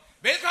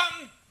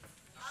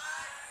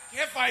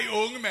Kæft, var I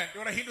unge, mand. Det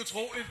var da helt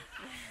utroligt.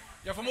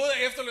 Jeg formoder,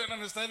 at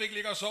efterlønnerne stadigvæk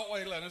ligger og sover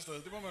et eller andet sted.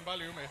 Det må man bare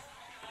leve med.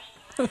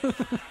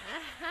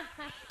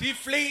 De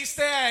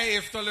fleste af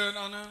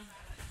efterlønnerne.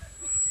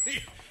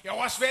 Jeg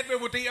var svært ved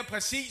at vurdere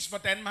præcis,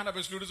 hvordan man har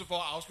besluttet sig for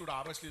at afslutte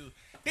arbejdslivet.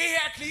 Det her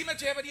er Klima,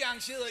 Jeopardy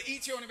arrangeret af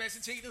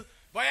IT-universitetet,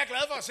 hvor jeg er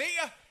glad for at se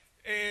jer.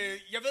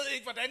 Jeg ved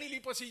ikke, hvordan I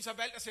lige præcis har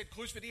valgt at sætte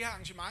kryds ved det her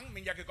arrangement,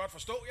 men jeg kan godt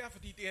forstå jer,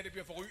 fordi det her det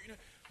bliver forrygende.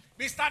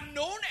 Hvis der er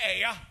nogen af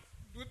jer,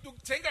 du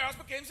tænker jeg også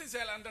på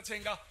gennemsnitsalderen, der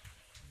tænker,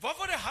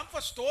 hvorfor er det ham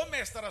fra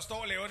Stormester, der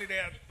står og laver det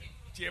der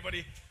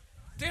Jeopardy?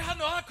 Det har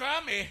noget at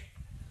gøre med,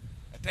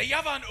 at da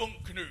jeg var en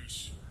ung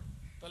knøs,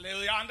 der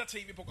lavede jeg andre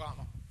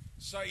tv-programmer.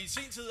 Så i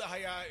sin tid har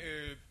jeg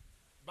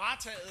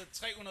varetaget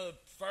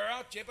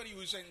 340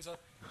 Jeopardy-udsendelser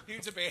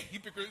helt tilbage i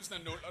begyndelsen af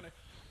 0'erne.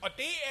 Og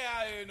det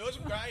er noget,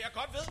 som gør, at jeg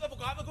godt ved, hvad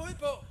programmet går ud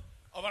på,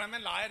 og hvordan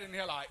man leger den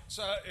her leg.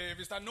 Så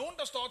hvis der er nogen,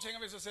 der står og tænker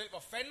ved sig selv,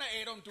 hvor fanden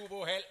er Adam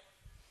Dubo Hal?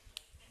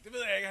 Det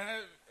ved jeg ikke,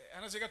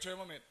 han er sikkert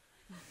tømmermænd.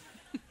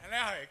 Han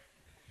er her ikke.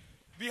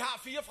 Vi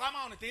har 4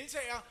 fremragende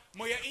deltagere.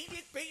 Må jeg egentlig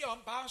ikke bede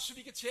om, bare så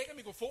vi kan tjekke, at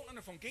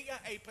mikrofonerne fungerer,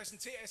 at I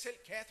præsenterer jer selv,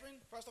 Catherine,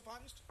 først og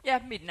fremmest? Ja,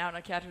 mit navn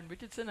er Catherine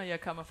Richardson, og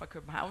jeg kommer fra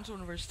Københavns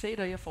Universitet,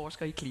 og jeg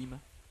forsker i klima.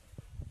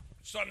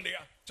 Sådan der.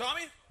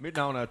 Tommy? Mit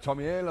navn er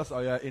Tommy Ahlers,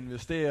 og jeg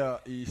investerer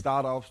i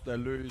startups, der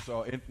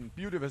løser enten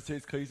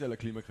biodiversitetskrise eller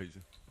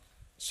klimakrise.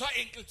 Så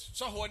enkelt,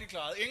 så hurtigt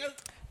klaret. Ingrid?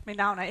 Mit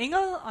navn er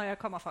Ingrid, og jeg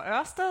kommer fra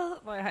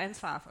Ørsted, hvor jeg har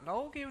ansvar for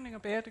lovgivning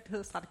og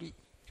bæredygtighedsstrategi.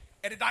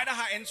 Er det dig, der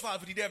har ansvaret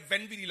for de der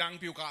vanvittigt lange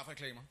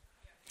biografreklamer?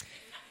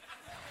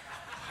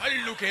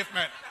 Hold nu kæft,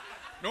 mand.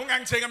 Nogle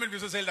gange tænker man ved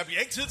sig selv, der bliver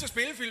ikke tid til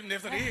spillefilmen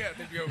efter det her.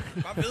 Det bliver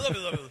jo bare ved og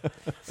ved og ved.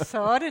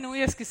 Så er det nu,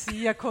 jeg skal sige,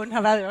 at jeg kun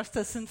har været i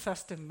Ørsted siden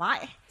 1.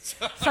 maj.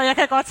 Så jeg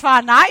kan godt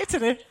svare nej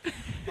til det.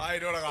 Nej,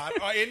 det var da rart.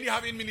 Og endelig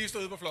har vi en minister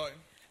ude på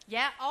fløjen.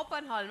 Ja, og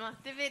Bornholmer.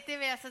 Det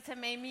vil jeg så tage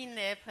med i min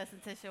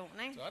præsentation,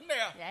 ikke? Sådan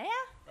der. Ja.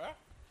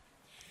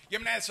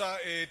 Jamen altså,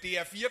 det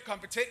er 4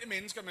 kompetente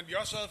mennesker, men vi har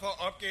også sørget for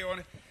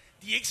opgaverne.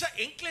 De er ikke så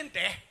enkle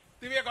endda.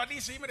 Det vil jeg godt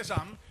lige sige med det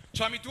samme.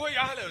 Tommy, du og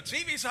jeg har lavet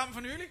tv sammen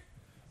for nylig.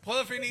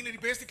 Prøvede at finde en af de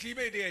bedste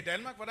klimaidéer i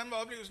Danmark. Hvordan var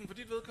oplevelsen for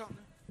dit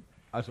vedkommende?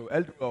 Altså,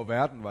 alt over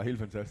verden var helt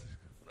fantastisk.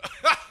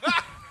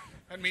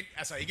 Han mente,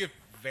 altså ikke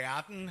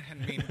verden, han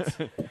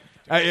mente...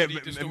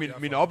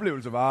 Min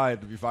oplevelse var,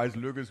 at vi faktisk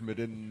lykkedes med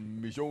den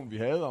mission, vi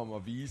havde om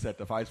at vise, at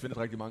der faktisk findes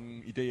rigtig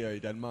mange idéer i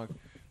Danmark.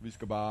 Vi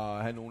skal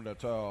bare have nogen, der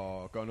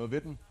tør at gøre noget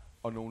ved den,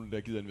 og nogen,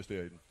 der gider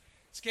investere i den.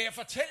 Skal jeg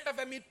fortælle dig,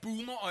 hvad mit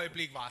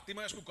boomer-øjeblik var? Det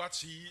må jeg sgu godt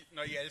sige,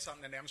 når I alle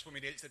sammen er nærmest på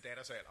min ældste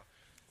datters alder.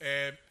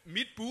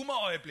 Mit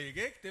boomer-øjeblik,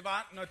 ikke? Det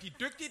var, når de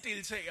dygtige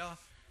deltagere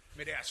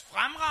med deres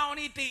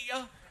fremragende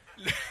idéer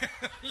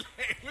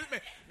lagde ud med...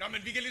 Nå,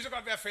 men vi kan lige så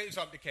godt være fælles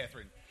om det,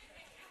 Catherine.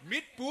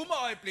 Mit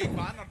boomer-øjeblik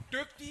var, når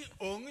dygtige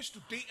unge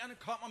studerende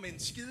kommer med en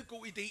skide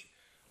god idé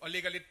og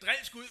lægger lidt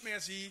drilsk ud med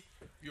at sige,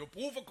 vi har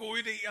brug for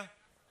gode idéer,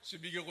 så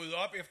vi kan rydde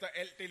op efter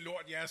alt det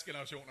lort, jeres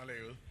generation har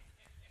lavet.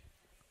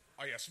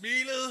 Og jeg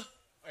smilede,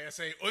 og jeg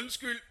sagde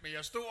undskyld, men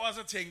jeg stod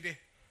også og tænkte,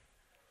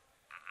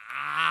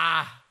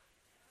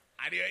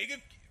 det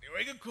er jo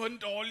ikke kun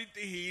dårligt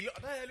det hele.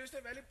 Og der havde jeg lyst til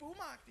at være lidt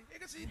boomeragtig. Jeg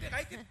kan sige, det er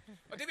rigtigt.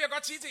 Og det vil jeg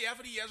godt sige til jer,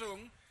 fordi I er så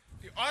unge.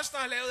 Det er os, der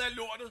har lavet alt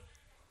lortet.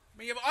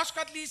 Men jeg vil også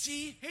godt lige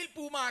sige, helt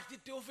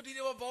boomeragtigt, det var fordi,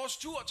 det var vores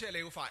tur til at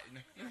lave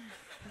fejlene.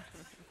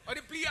 Og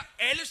det bliver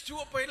alles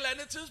tur på et eller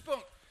andet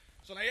tidspunkt.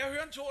 Så når jeg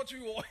hører en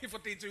 22-årig fra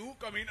DTU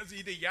komme ind og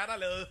sige, det er jer, der har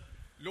lavet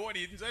lort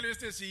i den, så har jeg lyst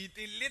til at sige,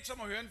 det er lidt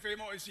som at høre en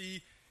 5-årig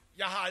sige,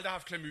 jeg har aldrig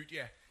haft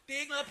klamydia. Det er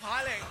ikke noget at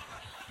prale af.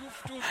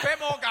 Du er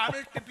 5 år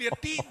gammel, det bliver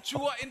din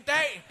tur en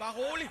dag. Bare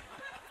rolig.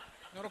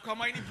 Når du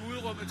kommer ind i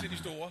buderummet til de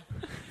store.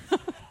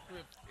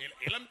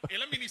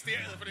 Eller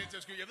ministeriet for den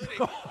sags skyld, jeg ved det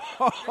ikke.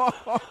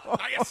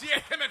 Nej, jeg siger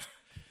ikke, men...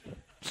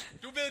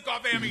 Du ved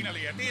godt, hvad jeg mener,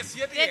 Lea. Det, jeg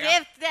siger, det er...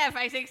 Det er jeg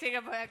faktisk ikke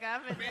sikker på, at jeg gør,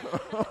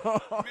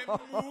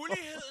 Men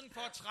muligheden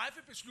for at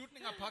træffe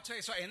beslutninger og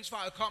påtage sig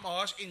ansvaret kommer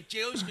også en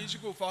djævelsk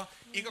risiko for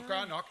ikke at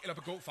gøre nok eller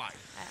begå fejl.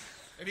 Ja.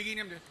 Er vi ikke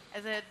enige om det?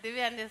 Altså, det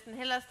vil jeg næsten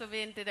hellere stå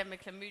ved end det der med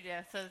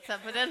klamydia. Så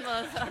på den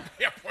måde, så...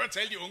 Jeg prøver at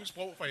tale de unge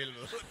sprog for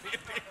helvede.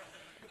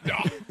 Nå.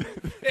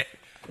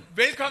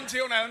 Velkommen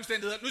til under alle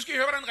omstændigheder. Nu skal I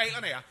høre, hvordan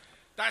reglerne er.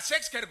 Der er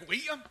 6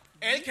 kategorier.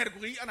 Alle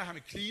kategorierne har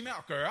med klima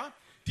at gøre.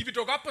 De vil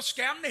dukke op på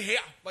skærmene her,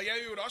 hvor jeg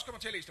jo også kommer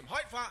til at læse dem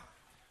højt fra.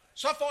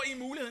 Så får I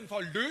muligheden for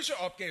at løse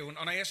opgaven.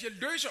 Og når jeg siger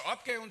løse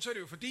opgaven, så er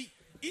det jo fordi,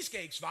 I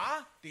skal ikke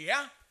svare. Det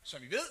er,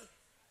 som I ved,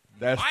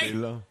 der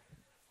stiller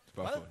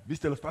spørgsmål. Vi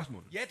stiller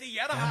spørgsmål. Ja, det er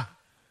jer, der har.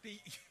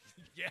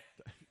 Ja.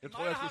 Jeg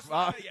tror, jeg skal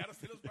svare. Det er jer, der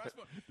stiller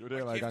spørgsmål. Det var det,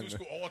 jeg var i gang med. Du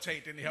skulle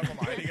overtage den her for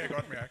mig, det kan jeg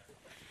godt mærke.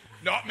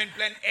 Nå, men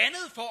blandt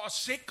andet for at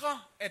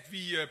sikre, at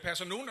vi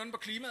passer nogenlunde på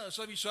klimaet,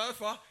 så har vi sørget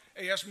for,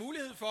 at jeres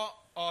mulighed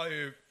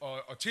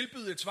for at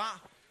tilbyde et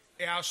svar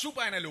er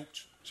super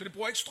analogt. Så det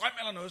bruger ikke strøm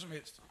eller noget som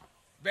helst.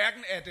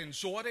 Hverken af den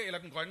sorte eller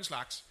den grønne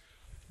slags.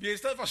 Vi har i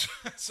stedet for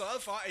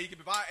sørget for, at I kan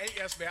bevare al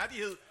jeres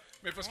værdighed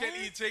med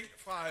forskellige ting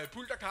fra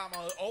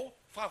pulterkammeret og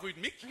fra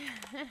rytmik.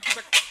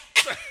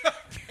 Så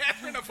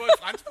Catherine har fået et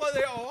franskbrød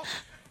herovre.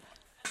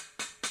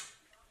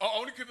 Og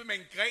ovenikøbet med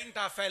en gren,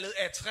 der er faldet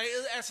af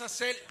træet af sig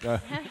selv. Ja.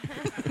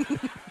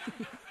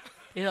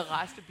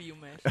 Eller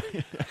restebiomasse.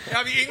 Der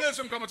har vi Ingrid,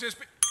 som kommer til at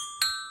spille.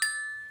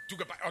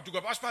 Du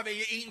kan også bare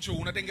vælge en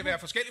tone, og den kan være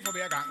forskellig for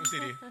hver gang, hvis det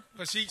er det.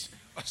 Præcis.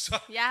 Og så...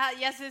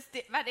 Jeg synes,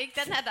 var det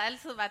ikke den her, der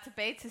altid var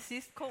tilbage til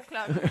sidst?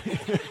 Koklokken.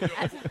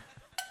 Altså.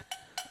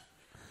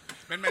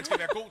 Men man skal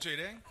være god til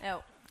det, ikke?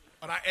 Jo.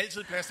 Og der er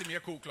altid plads til mere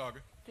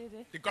koklokke. Det er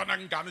det. Det er godt nok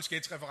en gammel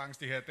sketch-reference,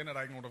 det her. Den er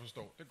der ikke nogen, der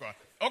forstår. Det er godt.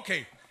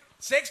 Okay.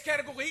 6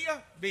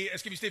 kategorier.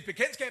 Skal vi stifte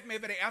bekendtskab med,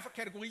 hvad det er for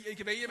kategorier, I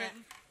kan vælge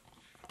imellem?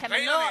 Kan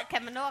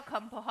man nå at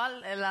komme på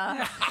hold, eller?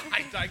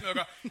 Nej, der er ikke noget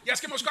at gøre. Jeg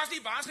skal måske også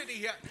lige varsle det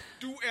her.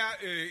 Du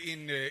er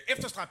en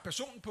efterstræbt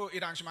person på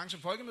et arrangement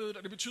som Folkemødet,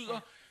 og det betyder,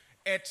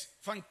 at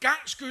for en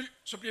gang skyld,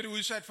 så bliver det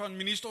udsat for en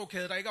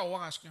ministerrokade, der ikke er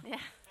overraskende. Ja.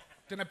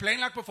 Den er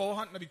planlagt på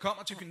forhånd. Når vi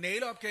kommer til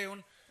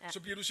finaleopgaven, så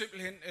bliver du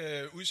simpelthen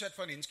udsat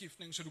for en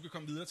indskiftning, så du kan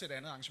komme videre til et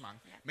andet arrangement.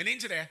 Ja. Men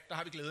indtil da, der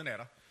har vi glæden af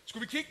dig.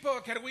 Skulle vi kigge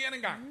på kategorierne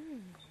en gang?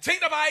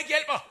 Ting, der bare ikke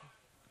hjælper!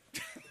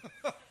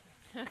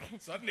 Okay.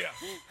 Sådan der.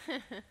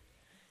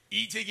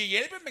 IT kan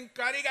hjælpe, men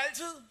gør det ikke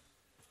altid.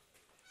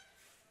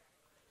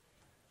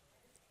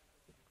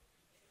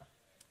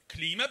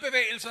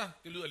 Klimabevægelser.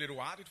 Det lyder lidt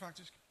uartigt,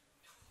 faktisk.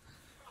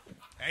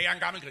 Ja, jeg er en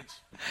gammel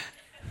gris.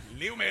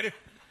 Lev med det.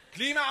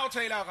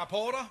 Klimaaftaler og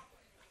rapporter.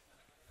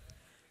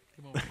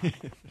 Det må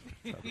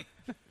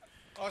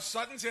Og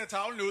sådan ser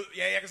tavlen ud.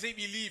 Ja, jeg kan se, at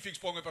vi lige fik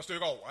sprunget et par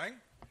stykker over, ikke?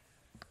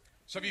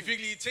 Så vi fik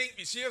lige ting,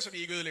 vi siger, så vi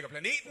ikke ødelægger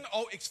planeten,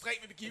 og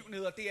ekstreme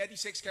begivenheder, det er de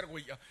 6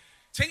 kategorier.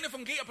 Tingene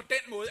fungerer på den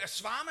måde, at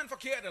svarer man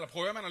forkert, eller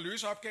prøver man at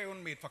løse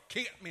opgaven med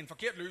en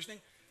forkert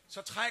løsning,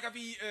 så trækker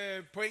vi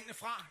pointene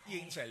fra i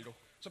en saldo.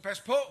 Så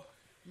pas på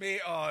med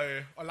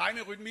at lege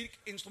med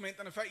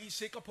rytmikinstrumenterne, før I er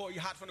sikre på, at I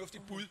har et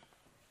fornuftigt bud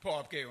på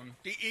opgaven.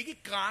 Det er ikke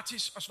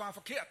gratis at svare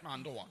forkert med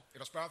andre ord.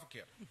 Eller spørge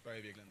forkert, bør jeg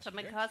i virkeligheden. Så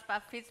man kan også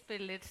bare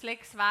fedtspille lidt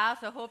slik svare,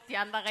 så håbe de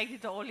andre er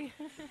rigtig dårlige.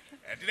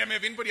 Ja, det der med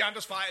at vinde på de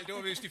andres fejl, det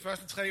var vist de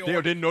første 3 år. Det er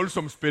jo det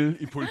nulsumspil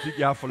i politik,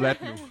 jeg har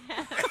forladt nu.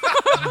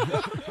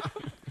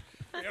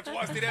 Jeg tror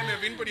også, det der med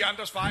at vinde på de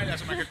andres fejl,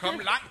 altså man kan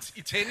komme langt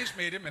i tennis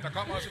med det, men der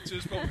kommer også et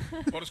tidspunkt,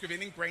 hvor du skal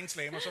vinde en Grand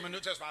Slam, og så er man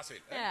nødt til at svare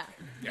selv. Ja,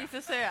 vi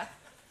forsøger.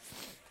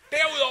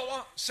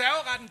 Derudover,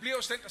 serveretten bliver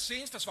jo den, der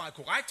senest har svaret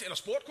korrekt, eller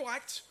spurgt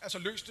korrekt, altså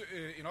løst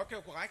en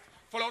opgave korrekt,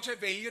 får lov til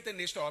at vælge den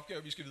næste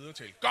opgave, vi skal videre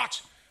til.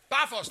 Godt!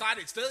 Bare for at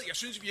starte et sted, jeg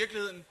synes i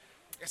virkeligheden,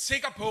 jeg er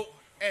sikker på,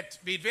 at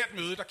ved et hvert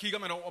møde, der kigger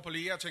man over på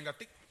Lea og tænker,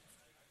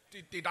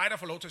 det er dig, der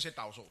får lov til at sætte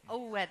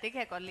dagsordenen. Ja, det kan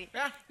jeg godt lide.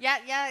 Ja.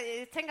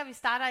 Jeg tænker, vi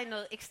starter i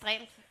noget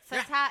ekstremt. Så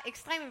jeg tager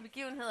ekstreme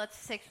begivenheder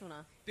til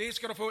 600. Det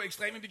skal du få,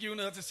 ekstreme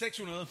begivenheder til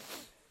 600.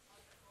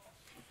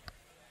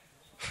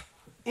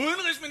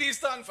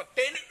 Udenrigsministeren for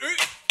denne ø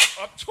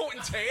optog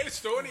en tale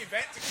stående i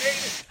vand til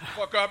knæene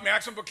for at gøre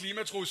opmærksom på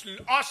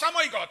klimatruslen. Og så må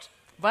I godt.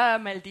 Hvad er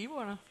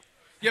Maldiverne?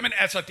 Jamen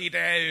altså, det er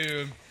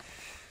da...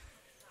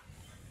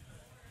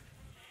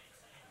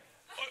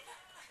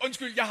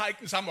 Undskyld, jeg har ikke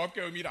den samme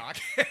opgave i mit ark.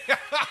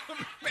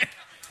 Men,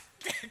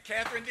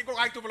 Catherine, det er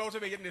korrekt, du får lov til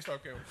at vælge den næste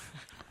opgave.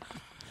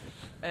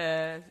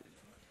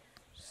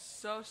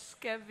 Så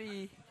skal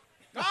vi...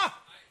 Nå!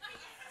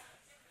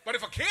 Var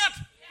det forkert?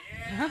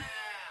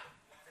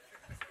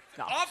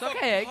 Nå, så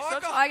kan jeg ikke. Så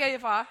trækker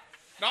jeg fra.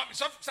 Nå,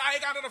 så er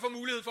ikke andre, der får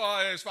mulighed for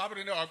at svare på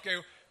den her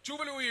opgave.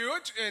 Tuvalu i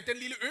øvrigt, den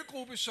lille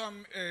øgruppe,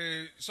 som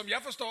jeg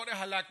forstår det,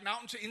 har lagt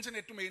navn til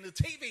internetdomænet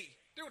TV.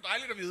 Det er jo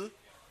dejligt at vide.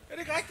 Er det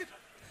ikke rigtigt?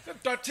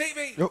 .tv,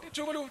 jo. Det er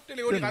Tuvalu, det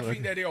lever de ret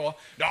fint af det over.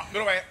 Nå, ved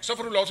du hvad, så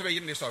får du lov til at vælge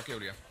den næste opgave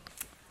der.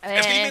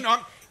 Jeg skal lige minde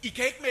om, I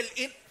kan ikke melde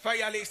ind, før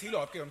jeg har læst hele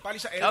opgaven. Bare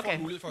lige så alle får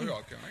mulighed for at høre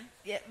opgaven, ikke?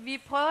 Ja, vi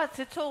prøver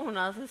til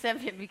 200, så ser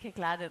vi, om vi kan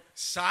klare det.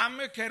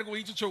 Samme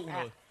kategori til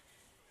 200. Ja.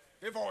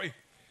 Det får I.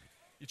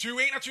 I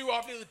 2021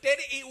 oplevede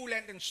dette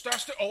EU-land den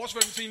største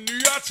oversvømmelse i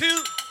nyere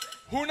tid.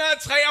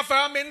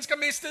 143 mennesker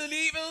mistede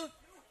livet.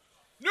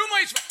 Nu må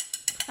I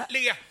svare.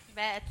 Lea.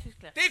 Hvad er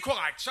Tyskland? Det er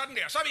korrekt. Sådan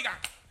der. Så er vi i gang.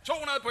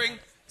 200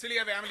 point til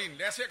Lea Wermelin.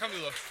 Lad os se at komme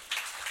videre.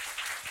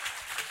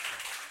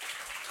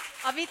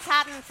 Og vi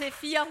tager den til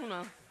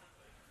 400.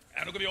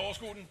 Ja, nu kan vi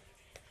overskue den.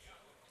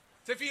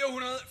 Til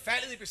 400.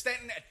 Faldet i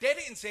bestanden af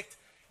dette insekt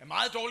er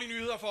meget dårlige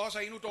nyheder for os,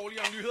 og endnu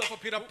dårligere nyheder for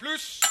Peter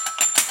Plys.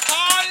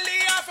 Og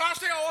Lea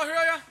første herovre,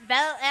 hører jeg.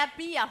 Hvad er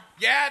bier?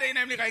 Ja, det er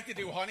nemlig rigtigt.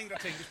 Det er jo honning, der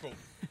tænkes på.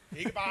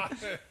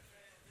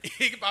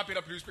 Ikke bare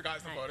Peter Plys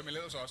begejstret for det, men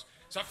ellers også.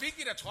 Så fik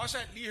vi da trods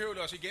alt lige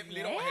høvlet os igennem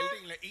lidt over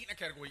halvdelen af en af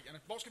kategorierne.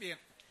 Hvor skal vi hen?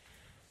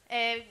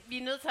 Vi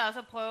er nødt til også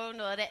at prøve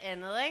noget af det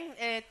andet,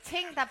 ikke?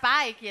 Ting, der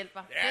bare ikke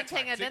hjælper. Ja, den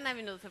tænker den er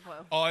vi nødt til at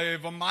prøve. Og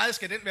hvor meget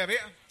skal den være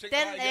værd?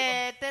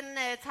 Den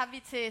tager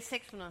vi til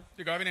 600.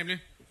 Det gør vi nemlig.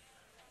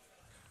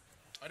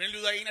 Og den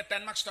lyder en af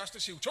Danmarks største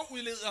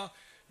CO2-udledere.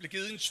 Blev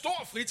givet en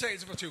stor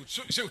fritagelse for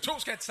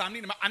CO2-skat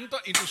sammenlignet med andre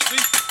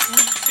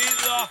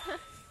industriudledere.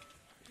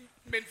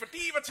 Men fordi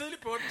I var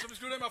tidligt på den, så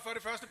besluttede jeg mig for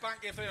det første bank,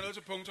 efter jeg nåede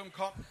til punktum,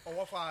 kom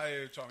over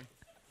fra Tommy.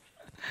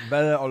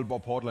 Hvad er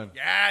Aalborg Portland?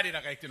 Ja, det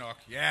er da rigtigt nok.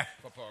 Ja,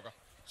 for pokker.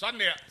 Sådan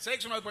der.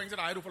 600 point til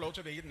dig, du får lov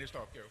til at vælge den næste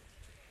opgave.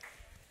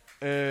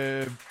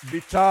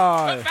 Vi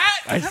tager... Hvad?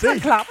 Ej, se,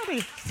 klapper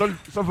det.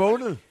 Så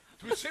vågnede.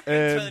 Du har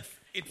simpelthen taget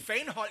et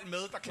fanhold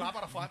med, der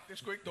klapper dig fra. Det er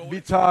sgu ikke dårligt.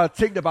 Vi tager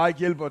ting, der bare ikke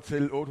hjælper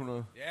til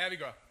 800. Ja, vi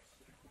gør.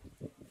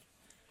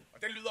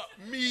 Og den lyder: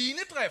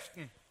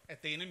 minedriften af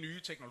denne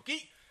nye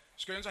teknologi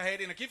skønnes at have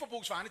et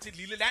energiforbrug svarende til et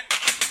lille land.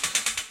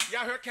 Jeg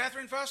har hørt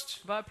Catherine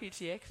først. Hvad er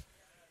PTX?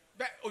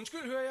 Hvad?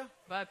 Undskyld, hører jeg?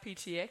 Hvad er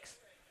PTX?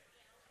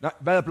 Nej,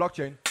 hvad er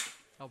blockchain?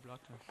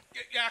 Blockchain.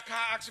 Jeg kan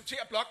acceptere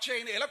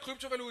blockchain eller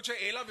kryptovaluta,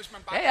 eller hvis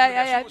man bare Ja, kan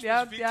være super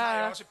specifik, ja. tager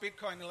jeg også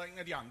bitcoin eller en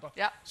af de andre.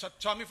 Ja. Så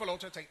Tommy får lov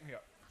til at tage den her.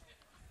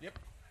 Yep.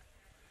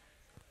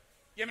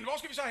 Jamen, hvor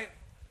skal vi så hen?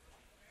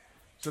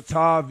 Så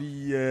tager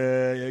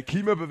vi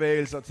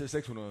klimabevægelser til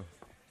 600.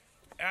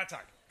 Ja,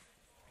 tak.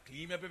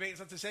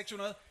 Klimabevægelser til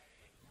 600.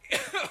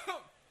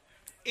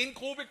 En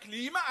gruppe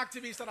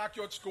klimaaktivister, der har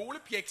gjort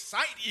skolepjek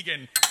sejt igen.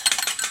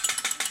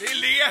 Det er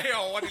Lea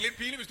herovre. Det er lidt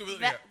pinligt, hvis du ved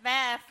det her. Hvad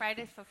er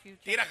Fridays for Future?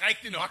 Det er da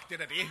rigtigt nok,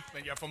 det er da det.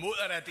 Men jeg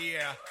formoder da, at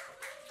det er...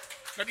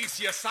 Når de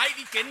siger sejt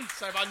igen,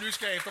 så er jeg bare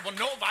nysgerrig efter,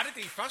 hvornår var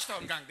det i første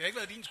omgang? Det har ikke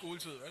været din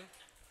skoletid, vel?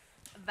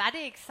 Var det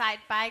ikke sejt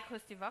bare ikke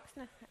hos de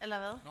voksne, eller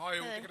hvad? Nå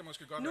jo, det kan det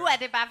måske godt Nu være. er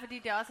det bare, fordi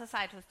det også er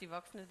sejt hos de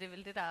voksne. Det er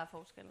vel det, der er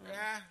forskellen.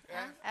 Ja.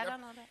 Er der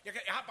noget der? Jeg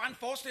har bare en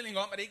forestilling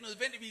om, at det ikke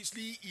nødvendigvis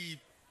lige i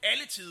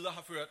alle tider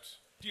har ført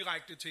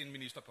direkte til en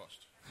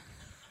ministerpost.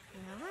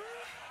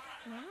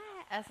 Nej,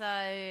 altså...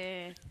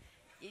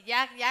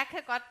 Jeg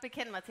kan godt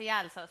bekende mig til, jeg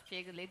har altså også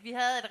tjekket lidt. Vi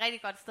havde et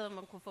rigtig godt sted,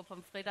 man kunne få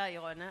pomfritter i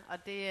Rønne,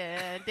 og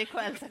det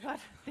kunne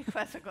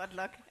altså godt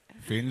lokke.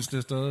 Findes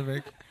det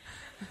stadigvæk?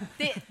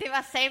 Det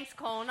var Sam's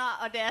Corner,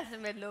 og det er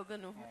simpelthen lukket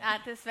nu.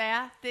 Ja,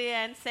 desværre. Det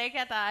er en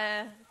saga,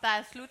 der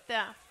er slut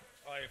der.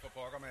 Øj, for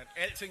pokker, mand.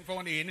 Alting får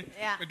en ende.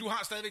 Ja. Men du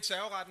har stadigvæk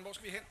serveretten. Hvor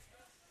skal vi hen?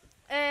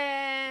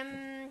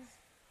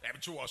 Ja, vi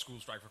tog også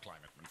School Strike for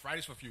Climate, men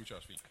Fridays for Future er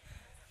også fint.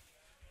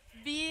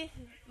 Vi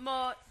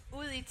må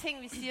ud i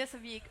ting, vi siger, så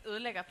vi ikke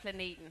ødelægger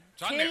planeten.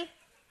 Sådan til der.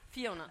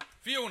 400.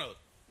 400.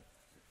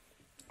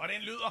 Og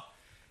den lyder: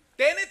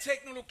 denne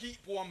teknologi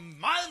bruger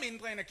meget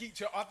mindre energi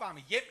til at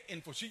opvarme hjem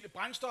end fossile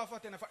brændstoffer.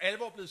 Den er for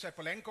alvor blevet sat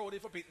på landkortet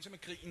i forbindelse med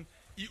krigen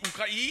i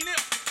Ukraine.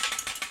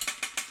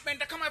 Men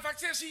der kommer jeg faktisk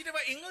til at sige, at det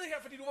var Ingrid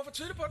her, fordi du var for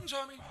tidlig på den,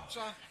 Tommy. Så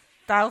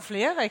Der er jo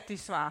flere rigtige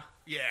svar.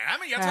 ja,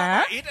 men jeg tager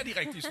bare et af de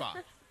rigtige svar.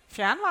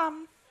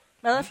 Fjernvarmen.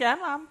 Hvad er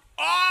fjernvarmen?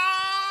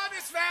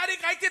 Desværre er det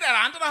ikke rigtigt. Er der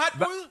andre, der har et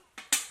bud?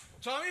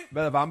 Tommy?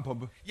 Hvad er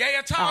varmepumpe? Ja,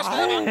 jeg tager også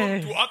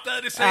noget. Du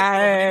opdagede det selv.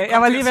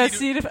 Jeg var lige ved at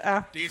sige det.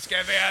 Ja. Det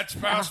skal være et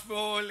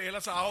spørgsmål,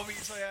 ellers så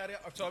afviser jeg det.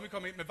 Og Tommy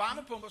kom ind med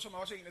varmepumper, som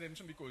også er en af dem,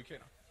 som vi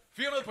godkender.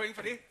 400 point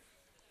for det.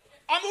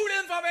 Og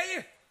muligheden for at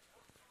vælge.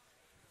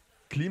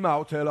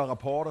 Klimaaftaler og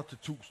rapporter til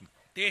 1000.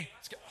 Det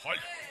skal... Hold.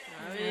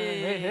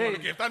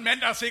 Hey. Der er en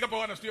mand, der er sikker på,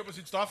 at han har styr på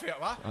sit stof her,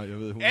 hva'? Nej, jeg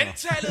ved, hun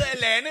Antallet af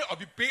lande, og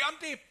vi beder om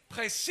det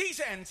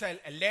præcise antal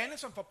af lande,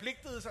 som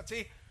forpligtede sig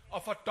til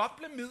at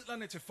fordoble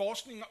midlerne til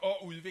forskning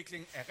og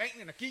udvikling af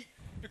ren energi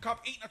ved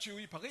COP21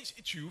 i Paris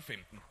i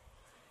 2015.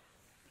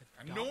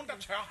 Er der nogen, der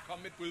tør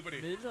komme med et bud på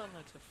det?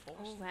 Midlerne til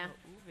forskning og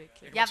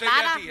udvikling. Jeg fortælle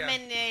var jer, der,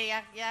 det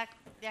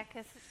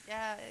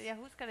er- men jeg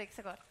husker det ikke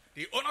så godt.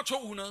 Det er under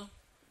 200.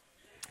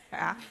 Ja.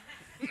 Ej,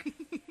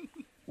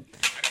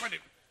 det var det.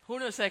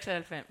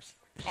 196.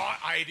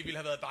 Ej, det ville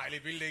have været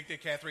dejligt. Ville det ikke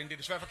det, Catherine? Det er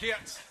desværre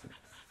forkert.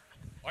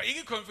 Og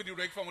ikke kun, fordi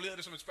du ikke formulerede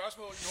det som et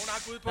spørgsmål. Nogen har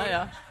et bud på det.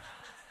 Ja.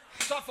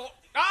 Så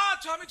får...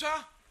 Tommy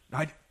tør!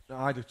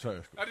 Nej, det tør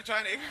jeg sgu. Nej, det tør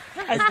han ikke.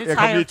 Altså, det Jeg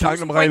tager kom lige i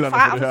tanke om reglerne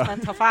fra, for det her. hvis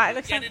man tager fejl,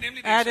 ikke Ja, sant? det er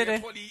nemlig det. Ja, så det er jeg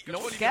det. tror lige,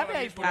 Nogen det skal var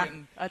være i mest på den.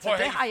 bunden. Altså, Prøv at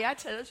det høre. har jeg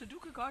taget, så du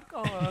kan godt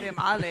gå... Det er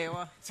meget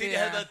lavere. Se, det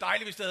havde været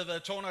dejligt, hvis det havde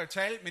været 200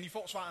 tal, men I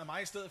får svaret af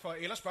mig i stedet for.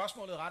 Eller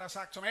spørgsmålet rettere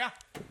sagt, som er,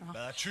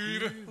 hvad er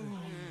 20?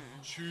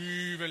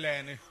 20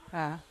 lande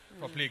Ja.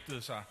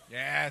 forpligtede sig.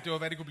 Ja, det var,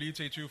 hvad det kunne blive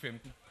til i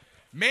 2015.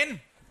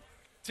 Men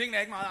tingene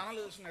er ikke meget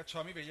anderledes, end at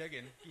Tommy vælger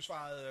igen. Du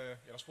svarede,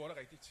 eller spurgte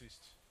rigtigt sidst.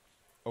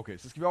 Okay,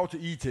 så skal vi over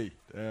til IT.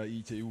 Der er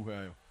ITU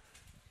her jo.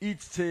 IT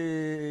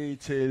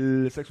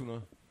til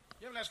 600.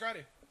 Jamen lad os gøre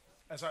det.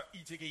 Altså,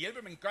 IT kan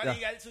hjælpe, men gør Ja. det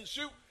ikke altid.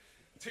 7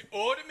 til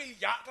 8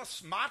 milliarder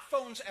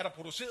smartphones er der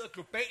produceret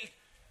globalt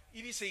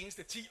i de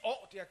seneste 10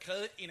 år. Det har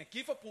krævet et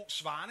energiforbrug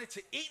svarende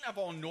til en af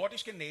vores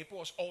nordiske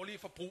naboers årlige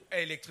forbrug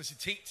af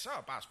elektricitet. Så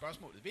er bare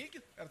spørgsmålet,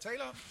 hvilket er der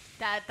tale om?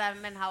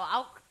 Man har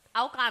jo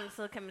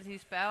afgrænset, kan man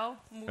sige,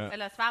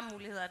 eller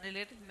svarmulighederne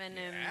lidt. Men,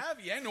 Ja,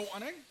 vi er i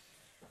Norden, ikke?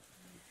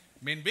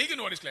 Men hvilket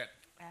nordisk land?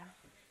 ja.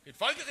 Et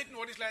folkerigt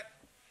nordisk land.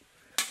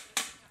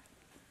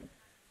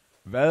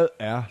 Hvad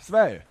er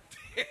Sverige?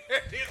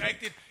 Det er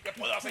rigtigt. Jeg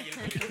prøvede også at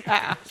hjælpe lidt.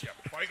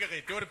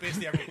 Folkerigt, det var det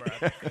bedste, jeg kunne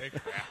gøre.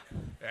 Ikke?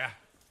 Ja.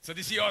 Så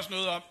det siger også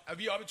noget om, at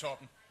vi er oppe i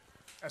toppen.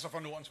 Altså for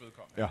Nordens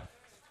vedkommende. Ja,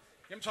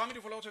 Jamen Tommy,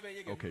 du får lov til at vælge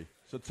igen. okay.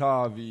 Så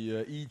tager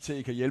vi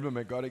IT kan hjælpe,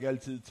 men gør det ikke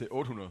altid til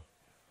 800.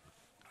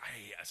 Ej,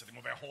 altså det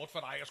må være hårdt for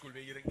dig at skulle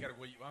vælge den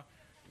kategori, hva'?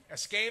 At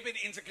skabe et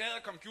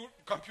integreret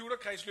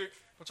computerkredsløb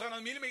på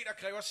 300 mm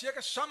kræver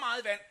cirka så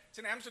meget vand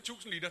til nærmest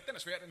 1000 liter. Den er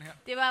svær, den her.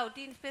 Det var jo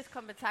din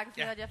spidskompetence,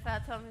 Ja. hørte jeg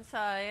før, Tommy, så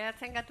jeg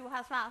tænker, at du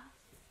har svaret.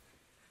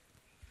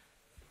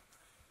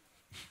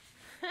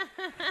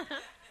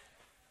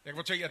 Jeg kan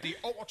fortælle jer, at det er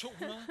over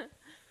 200.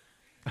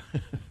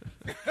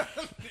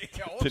 det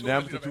er over Til 200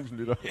 nærmest liter vand. 1000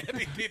 liter.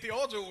 Ja, det er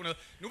over 200.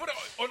 Nu var det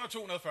under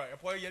 200 før. Jeg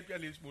prøver at hjælpe jer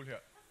en lille smule her.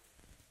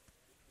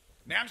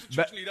 Nærmest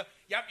 1000 liter.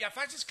 Jeg er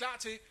faktisk klar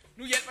til,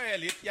 Nu hjælper jeg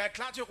lidt. Jeg er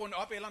klar til at runde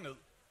op eller ned.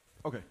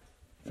 Okay,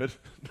 fedt.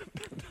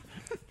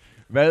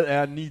 Hvad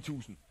er 9.000?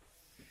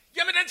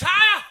 Jamen, den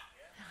tager jeg!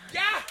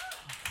 Ja!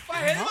 For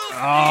helvede!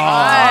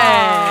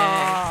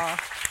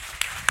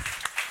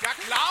 Jeg er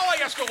klar over,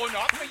 at jeg skal runde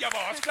op, men jeg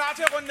var også klar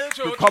til at runde ned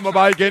til 8. Du kommer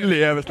bare igen,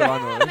 Lea, hvis der var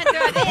noget. Men det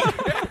var det.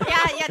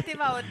 Ja, det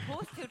var jo et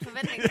positivt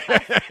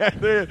forventningspres.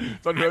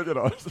 Sådan hørte jeg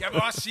det også. Jeg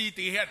vil også sige, at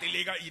det her det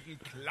ligger i den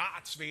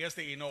klart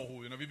sværeste ende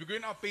overhovedet. Når vi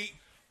begynder at bede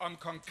om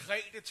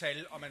konkrete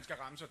tal, og man skal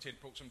ramme så tæt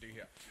på som det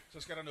her,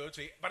 så skal der noget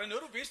til. Var det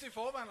noget, du vidste i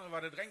forvejen, eller var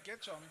det et rent gæt,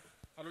 Tommy?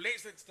 Har du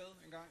læst det et sted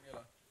engang,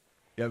 eller?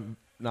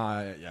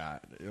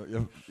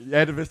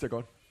 Ja, det vidste jeg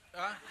godt.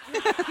 Ja.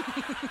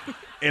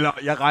 Eller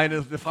jeg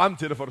regnede det frem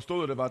til det, for der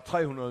stod, at det var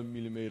 300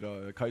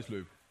 mm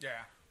kredsløb. Ja.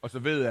 Og så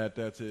ved jeg, at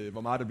der til,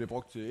 hvor meget der bliver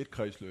brugt til et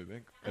kredsløb,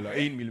 ikke? Eller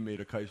 1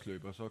 mm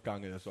kredsløb, og så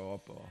gangede jeg så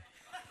op. Og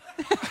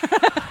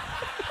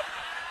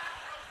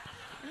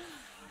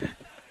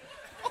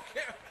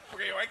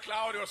Okay, jeg var ikke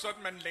klar over, at det var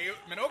sådan, man lavede.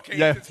 Men okay.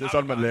 ja, det er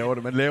sådan, man laver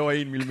det. Man laver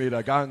 1 mm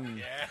ad gangen.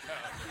 Ja.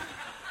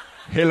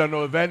 Hælder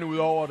noget vand ud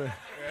over det.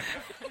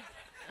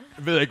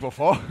 Jeg ved ikke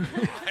hvorfor.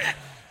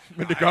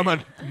 Men det gør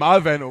man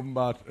meget vand,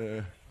 åbenbart.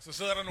 Så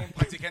sidder der nogle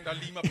praktikanter og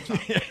limer på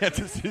sammen. Ja,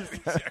 til sidst.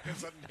 Ja. Cirka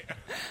sådan her.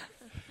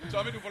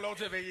 Tommy, du får lov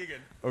til at vælge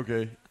igen.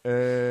 Okay.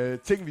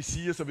 Ting vi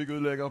siger, så vi ikke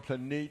ødelægger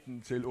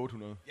planeten til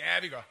 800. Ja,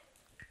 vi gør.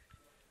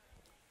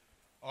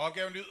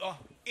 Opgaven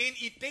lyder: en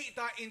idé,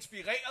 der er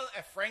inspireret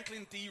af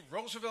Franklin D.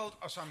 Roosevelt,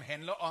 og som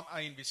handler om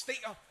at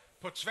investere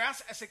på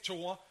tværs af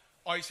sektorer,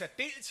 og i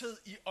særdeleshed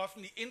i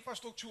offentlig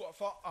infrastruktur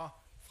for at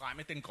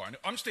fremme den grønne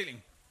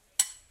omstilling.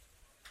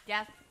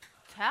 Jeg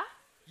tør.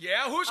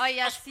 Ja, husk, Og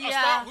jeg at siger-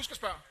 spørg. Husk at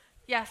spørge.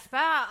 Jeg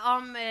spørger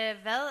om,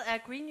 hvad er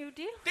Green New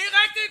Deal? Det er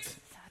rigtigt!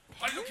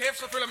 Hold nu kæft,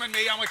 så følger man med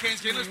i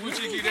amerikansk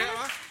indrigspolitik lige der,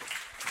 hva'?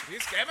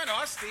 Det skal man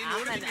også. Det er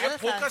nogle af de men mere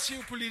altså-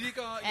 progressive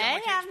politikere i Ja,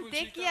 amerikansk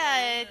politik.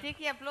 det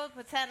giver blod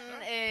på tanden.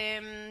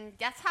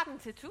 Jeg tager den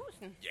til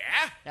 1000.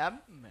 Ja! Ja,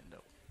 men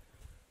dog.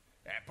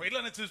 Ja, på et eller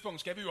andet tidspunkt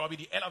skal vi jo op i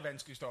de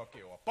allervanskeligste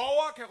opgaver.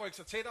 Borgere kan rykke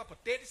sig tættere på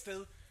dette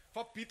sted for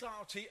at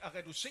bidrage til at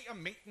reducere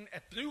mængden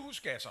af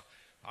drivhusgasser.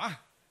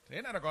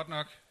 Den er da godt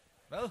nok.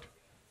 Hvad?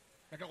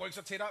 Man kan rykke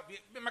sig tættere.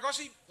 Man kan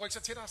også sige, rykke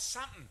sig tættere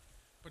sammen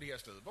på det her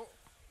sted.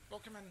 Hvor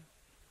kan man...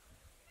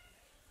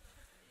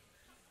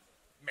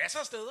 Masser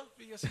af steder,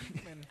 vil jeg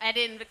sige. Men... Er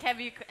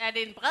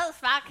det en bred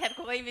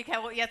svarkategori, vi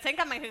kan... Jeg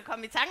tænker, man kan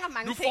komme i tanke om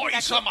mange Nu ting. får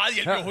I så meget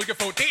hjælp, jeg overhovedet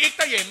kan få. Det er ikke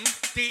derhjemme.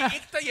 Det er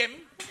ikke derhjemme.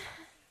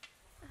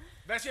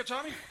 Hvad siger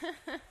Tommy?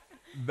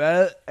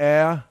 Hvad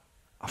er...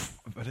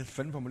 Hvordan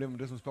fanden formulerer man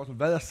det som spørgsmål?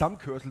 Hvad er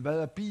samkørsel? Hvad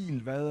er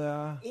bil? Hvad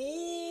er...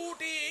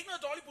 Det er ikke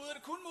noget dårligt bud, og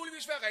det kunne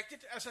muligvis være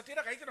rigtigt. Altså, det er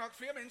da rigtigt nok.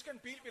 Flere mennesker end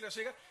bil, vil jeg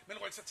sikkert. Men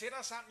rykke sig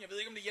tættere sammen. Jeg ved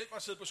ikke, om det hjælper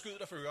at sidde på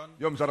skødet af føreren.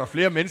 Jo, men så er der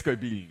flere mennesker i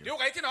bilen. Det er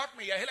jo rigtigt nok,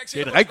 men jeg er heller ikke Det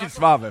er sikker et rigtigt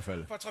svar i hvert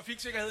fald. For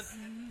trafiksikkerhed.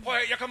 Prøv at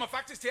høre, jeg kommer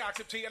faktisk til at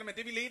acceptere det, men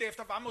det vi ledte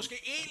efter var måske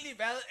egentlig,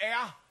 hvad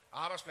er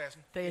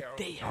arbejdspladsen? Det er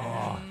det.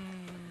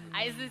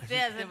 Ej, jeg synes, det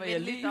er altså Det var jeg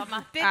venligt lige- dommer.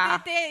 Jeg det er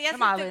synes,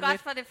 meget det er godt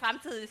venligt. for det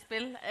fremtidige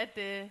spil, at...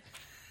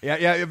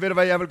 Jeg ved du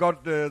hvad, jeg vil godt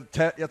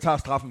jeg tager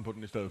straffen på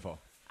den i stedet for.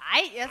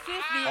 Ej, jeg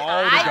synes, vi...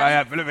 Det gør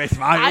jeg. Ved du hvad, jeg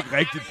svarer ikke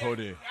rigtigt på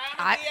det. Ja,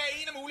 men det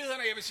er en af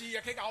mulighederne, jeg vil sige.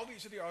 Jeg kan ikke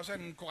afvise, at det også er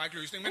en korrekt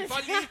løsning. Men for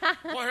lige,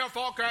 prøv at høre,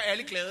 for at gøre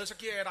alle glade, så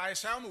giver jeg dig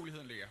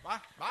servemuligheden, Lea. Hva?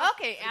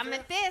 Okay, ja, men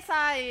det er så...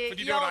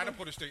 Fordi det var dig, der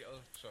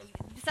protesterede.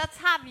 Så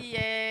tager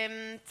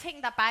vi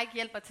ting, der bare ikke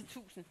hjælper til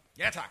 1000.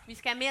 Ja, tak. Vi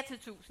skal have mere til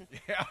 1000.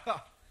 Ja.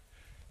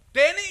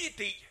 Denne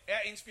idé er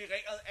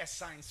inspireret af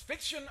science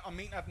fiction og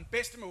mener, at den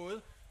bedste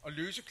måde at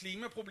løse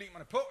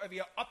klimaproblemerne på, er ved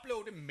at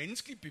uploade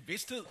menneskelig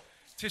bevidsthed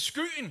til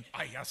skyen.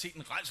 Ej, jeg har set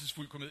en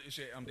rædselsfuld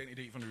komedieserie om den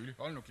idé for nylig.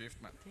 Hold nu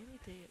kæft, mand.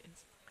 Det.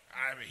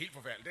 Ej, det er helt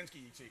forfærdeligt. Den skal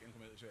I ikke se, den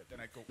komedieserie. Den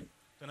er ikke god.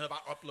 Den hedder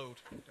bare Upload.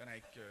 Den er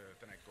ikke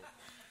god.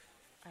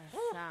 Altså...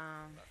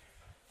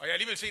 Og jeg har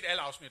alligevel set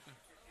alle afsnittene.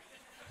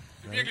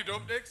 Det er virkelig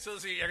dumt, ikke? Sidde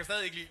og se. Jeg kan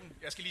stadig ikke lide den.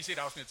 Jeg skal lige se et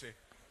afsnit til.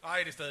 Ej,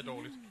 det er stadig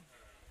dårligt.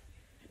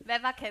 Hvad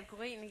var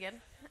kategorien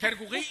igen?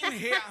 Kategorien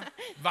her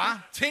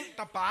var ting,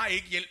 der bare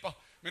ikke hjælper.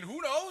 Men who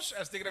knows?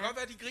 Altså, det kan da godt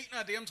være, at de griner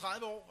af det om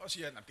 30 år og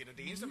siger, at det er da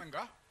det eneste, man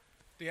gør.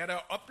 Det er da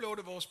at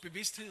uploade vores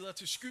bevidstheder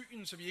til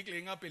skyen, så vi ikke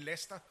længere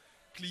belaster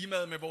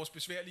klimaet med vores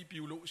besværlige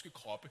biologiske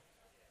kroppe.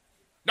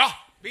 Nå,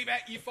 ved I hvad?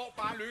 I får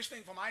bare en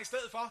løsning fra mig i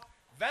stedet for.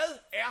 Hvad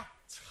er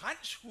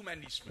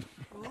transhumanisme?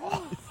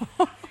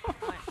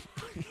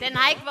 Den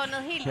har ikke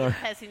vundet helt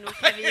indpas endnu,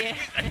 kan vi...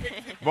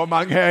 Hvor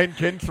mange herinde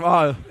kendte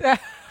svaret?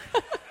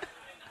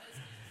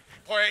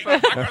 Prøv at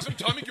jeg gør som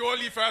Tommy gjorde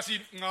lige før og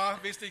sige, nå,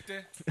 vidste ikke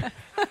det.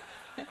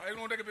 Der er ikke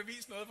nogen, der kan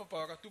bevise noget for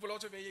pokker. Du får lov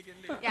til at vælge igen,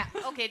 Lea. Ja,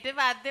 okay, det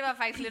var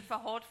faktisk lidt for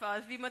hårdt for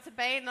os. Vi må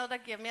tilbage i noget, der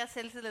giver mere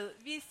selvtillid.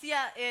 Vi siger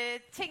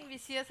ting, vi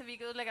siger, så vi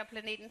ikke ødelægger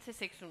planeten til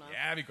 600.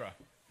 Ja, vi gør.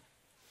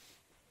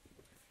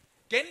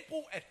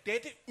 Genbrug af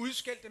dette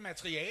udskældte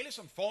materiale,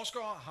 som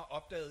forskere har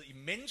opdaget i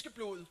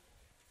menneskeblod,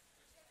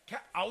 kan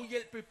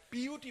afhjælpe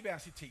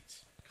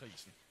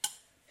biodiversitetskrisen.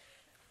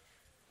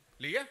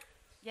 Lea?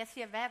 Jeg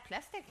siger, hvad er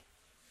plastik?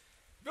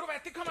 Ved du hvad,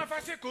 det kommer jeg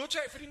faktisk til at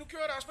godtage, fordi nu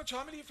gjorde jeg det også med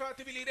Tommy lige før.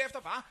 Det vi ledte efter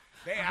var,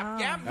 hvad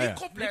er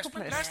mikroplast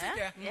med plastik?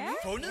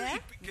 Fundet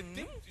i...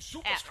 Det er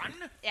super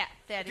skræmmende. Ja,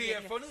 det er det. Det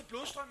er fundet i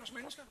blodstrøm hos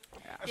mennesker.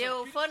 Altså, det er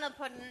jo fundet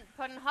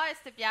på den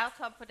højeste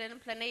bjergtop på denne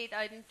planet,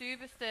 og i den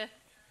dybeste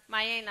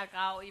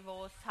marianergrav i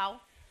vores hav.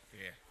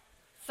 Ja.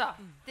 Så,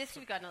 det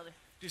skal vi gøre noget ved.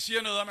 Det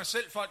siger noget om, at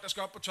selv folk, der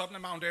skal op på toppen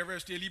af Mount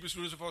Everest, de har lige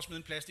besluttet sig for at smide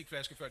en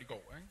plastikflaske, før de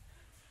går, ikke?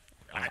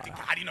 Nej, det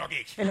har de nok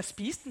ikke. Eller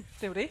spise den,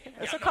 det er jo det.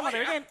 Og så kommer det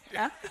jo ikke ind.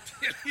 Ja.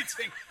 Det er lige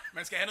ting.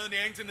 Man skal have noget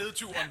næring til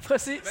nedturen.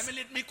 Præcis. Hvad med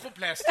lidt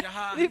mikroplast? Jeg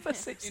har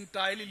en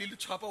dejlig lille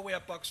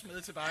Tupperware-boks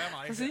med til dig og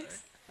mig.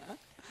 Præcis.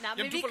 Nå,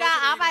 men vi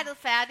gør arbejdet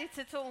færdigt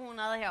til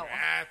 200 herovre.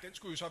 Ja, den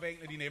skulle jo så være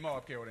en af de nemmere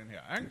opgaver, den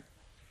her, ikke?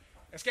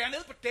 At skære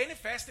ned på denne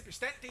faste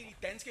bestanddel i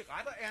danske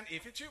retter er en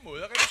effektiv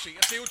måde at reducere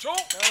CO2.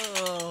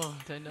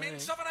 Men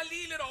så var der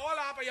lige lidt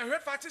overlap, og jeg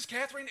hørte faktisk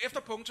Catherine efter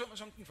punktummet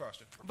som den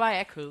første. Hvad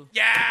er kød?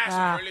 Ja,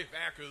 selvfølgelig. Hvad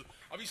er kød?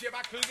 Og vi siger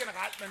bare kød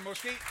generelt, men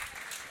måske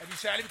er vi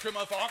særligt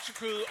bekymrede for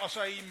oksekød, og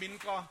så i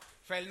mindre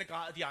faldende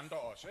grad de andre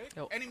også, ikke?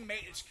 Jo.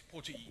 Animalsk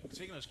protein. Det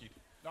er ikke noget skidt.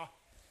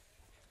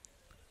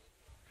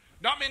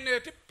 Nå, men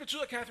det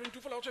betyder, Catherine,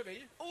 du får lov til at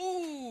vælge.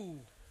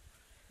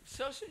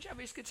 Så synes jeg,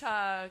 vi skal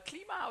tage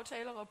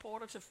klimaaftaler og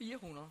rapporter til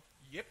 400.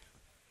 Yep.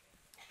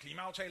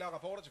 Klimaaftaler og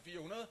rapporter til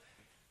 400.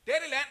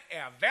 Dette land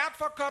er vært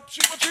for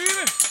COP27.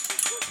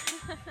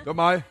 Det var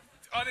mig.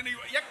 Og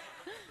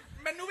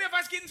men nu vil jeg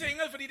faktisk give den til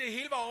Ingrid, fordi det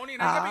hele var oveni.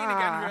 Jeg vil egentlig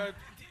gerne høre.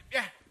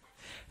 Ja.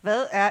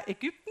 Hvad er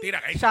Egypten? Det er da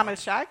rigtigt. Sharm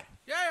el-Sheikh?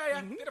 Ja.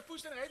 Det er da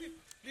fuldstændig rigtigt.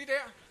 Lige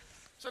der.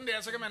 Sådan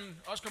der, så kan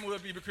man også komme ud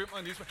og blive bekymret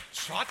en lille smule.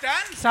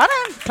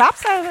 Sådan!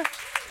 Klapsalve.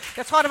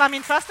 Jeg tror, det var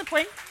min første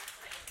point.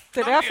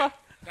 Det er derfor.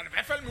 Der er i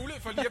hvert fald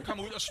mulighed for lige at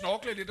komme ud og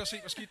snorkle lidt og se,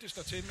 hvor skidt det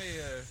står til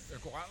med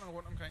korallerne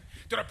rundt omkring.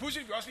 Det er da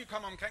pudsigt, at vi også lige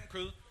kommer omkring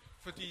kød.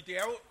 Fordi det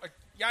er jo...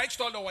 Jeg er ikke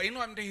stolt over at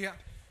indrømme det her,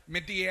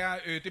 men det er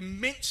det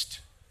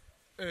mindst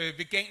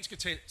veganske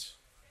telt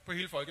på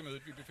hele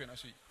Folkemødet, vi befinder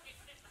os i.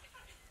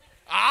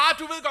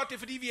 Du ved godt, det er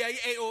fordi, vi er i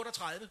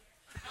A38.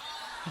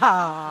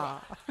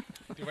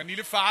 Det var en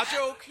lille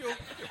far-joke, jo.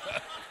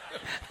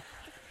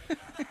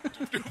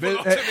 Du får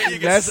lov til at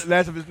vælge.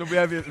 Lasse, hvis nu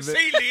bliver vi... Se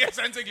Leas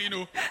ansigt lige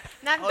nu.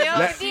 Nej, men det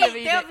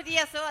var fordi,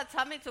 jeg så, at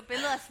Tommy tog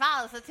billeder af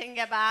svaret, så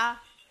tænkte jeg bare...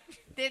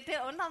 Det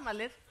undrede mig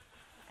lidt.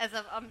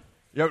 Altså, om...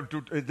 Ja,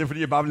 det er fordi,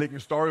 jeg bare vil lægge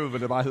en story ud, hvor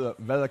det bare hedder,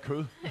 hvad er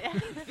kød? Ja.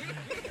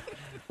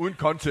 Uden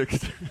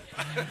kontekst.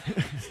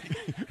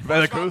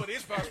 Hvad er kød? På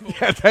det spørgsmål.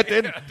 Ja,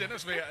 den. Ja, den er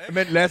svær, ikke?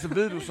 Men Lasse,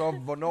 ved du så,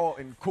 hvornår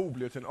en ko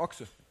bliver til en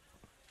okse?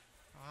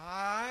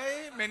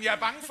 Nej, men jeg er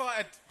bange for,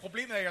 at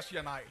problemet er, at jeg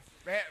siger nej.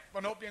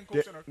 Hvornår bliver en ko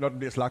til en okse? Når den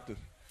bliver slagtet.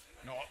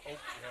 Nå, okay.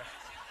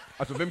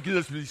 Altså, hvem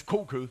gider spise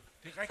kokød?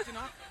 Det er rigtigt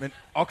nok. Men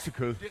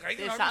oksekød. Det er rigtigt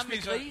Det er nok, sammen vi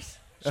med spiser gris.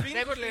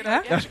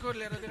 svinekoteletter,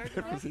 oksekoteletter, det er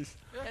rigtigt nok. Præcis.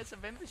 Ja. Altså,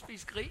 hvem vil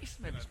spise gris?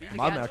 Men vi spiser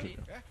Meget gerne mærkeligt.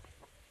 svin. Ja.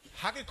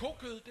 Hakket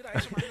kokød, det er der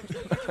ikke så mange, der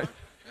spiser.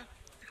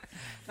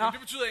 Ja. Men det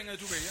betyder ikke, at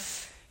du vælger.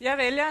 Jeg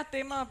vælger,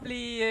 det må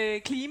blive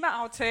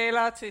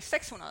klimaaftaler til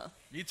 600.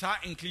 Vi tager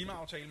en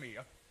klimaaftale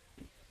mere.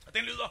 Og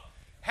den lyder,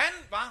 han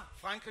var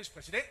Frankrigs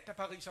præsident, da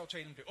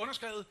Paris-aftalen blev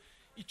underskrevet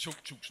i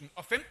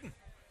 2015.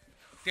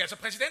 Det er altså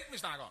præsidenten, vi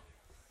snakker om.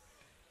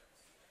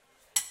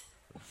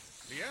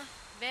 Lea?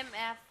 Hvem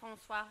er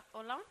François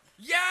Hollande?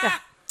 Ja!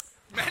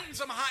 Manden,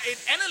 som har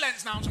et andet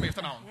lands navn som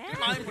efternavn. Det er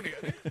meget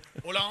imponerende.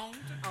 Hollande.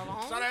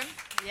 Sådan.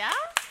 Ja.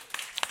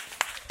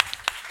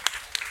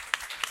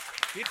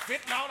 Det er et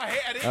fedt navn at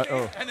have, er det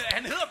ikke det?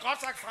 Han hedder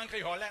godt sagt Frankrig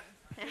i Holland.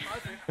 Det er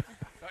meget fedt.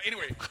 So,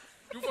 anyway,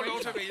 du får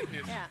lov til at vælge den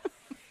næste. Ja.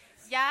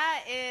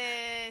 Jeg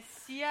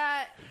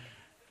siger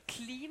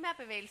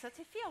klimabevægelser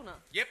til 400.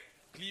 Yep,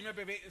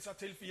 klimabevægelser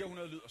til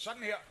 400 lyder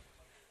sådan her.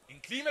 En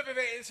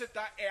klimabevægelse,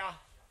 der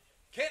er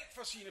kendt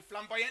for sine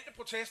flamboyante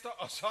protester,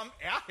 og som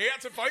er her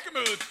til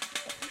Folkemødet.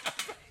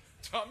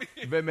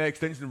 Tommy. Hvem er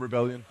Extinction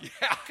Rebellion?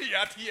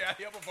 Ja, de er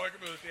her på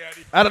Folkemødet, det er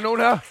de. Er der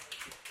nogen her?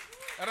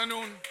 Er der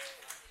nogen?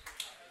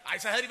 Nej,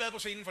 så havde de været på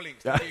scenen for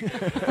længst. Ja.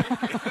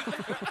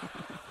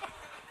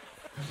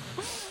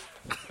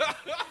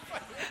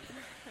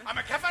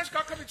 Man kan faktisk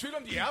godt komme i tvivl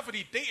om de er,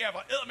 fordi det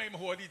var eddermame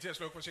hurtige til at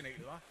slukke på signalet,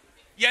 hva'?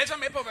 I er altså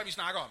med på, hvad vi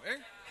snakker om,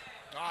 ikke?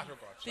 Det var godt.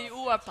 Så. Det er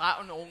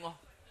uopdragende unger.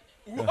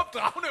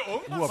 Uopdragende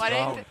unger?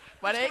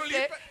 Var det ikke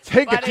det?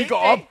 Tænk, at de går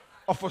op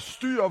og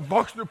forstyrrer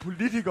voksne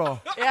politikere.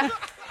 Ja.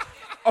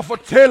 Og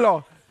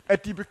fortæller,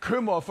 at de er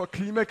bekymrede for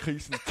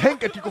klimakrisen.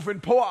 Tænk, at de kunne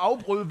finde på at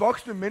afbryde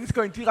voksne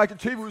mennesker i en direkte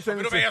tv-udsendelse.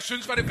 Ved du, hvad jeg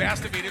synes var det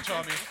værste ved det,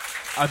 Tommy?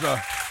 Altså...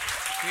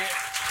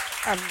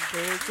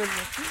 Det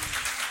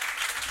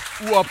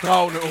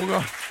uopdragende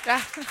unger.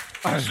 Ja.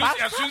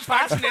 Jeg synes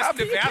faktisk næsten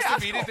det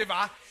værste ved det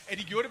var, at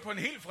de gjorde det på en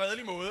helt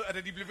fredelig måde, og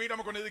da de blev bedt om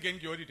at gå ned igen,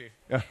 gjorde de det.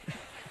 Ja.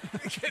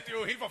 Det er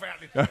jo helt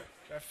forfærdeligt. Ja.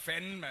 Hvad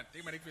fanden, mand? Det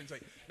kan man ikke finde sig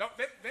i. Nå,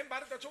 hvem var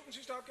det, der tog den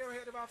sidste opgave her?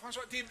 Det var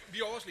François.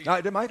 Vi overslige.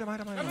 Nej, det er mig. Ja.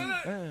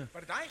 Var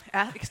det dig?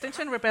 Ja,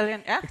 Extinction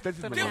Rebellion, ja.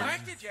 Det er jo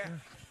rigtigt, ja.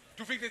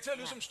 Du fik det til at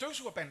lyde som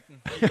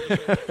støvsugerbanden.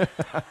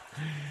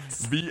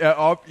 Vi er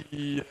oppe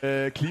i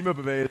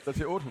klimabevægelser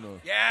til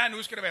 800. Ja,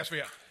 nu skal det være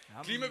svært.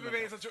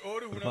 Klimabevægelser til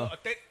 800, og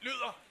den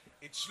lyder...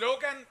 Et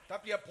slogan, der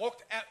bliver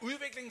brugt af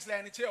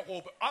udviklingslande til at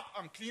råbe op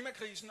om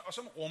klimakrisen, og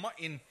som rummer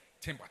en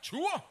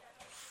temperatur.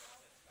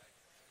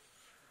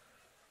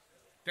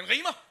 Den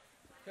rimer,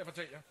 kan jeg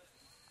fortælle jer.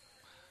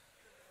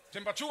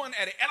 Temperaturen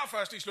er det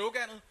allerførste i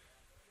sloganet,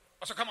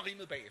 og så kommer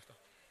rimet bagefter.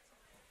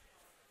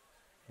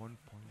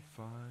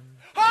 1.5.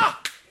 Ha!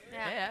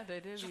 Ja, det er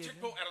det, Så vi tæt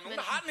på. Er der nogen,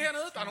 der har den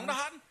hernede? Der er nogen, der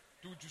har den.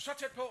 Du er så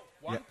tæt på.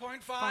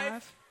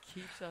 1.5.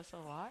 Keeps us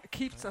alive.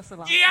 Keeps us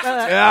alive. I er så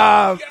tæt på.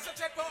 Ja. I er så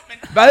tæt på, men...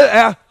 Hvad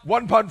er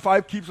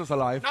 1.5 keeps us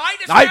alive? Nej,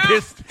 det Nej, er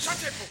pist. Så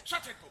tæt på, så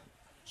tæt på,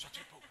 så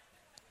tæt på.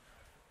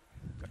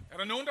 Er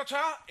der nogen, der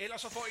tør?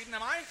 Ellers så får I den af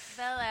mig.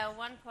 Hvad er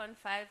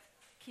 1.5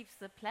 keeps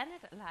the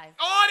planet alive?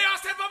 Det er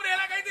også tæt på, men det er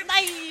heller ikke rigtigt.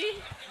 Nej,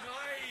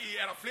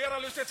 er der flere, der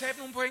har lyst til at tabe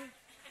nogle point?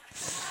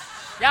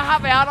 Jeg har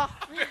været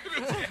der.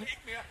 Ikke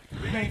mere.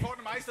 Men I får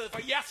den af mig i stedet for.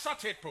 I er så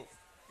tæt på.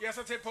 I er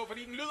så tæt på,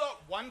 fordi den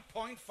lyder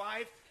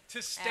 1.5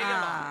 til stay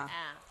alive. Ja.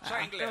 Så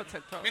enkelt er det var den.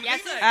 tæt på. Men Jeg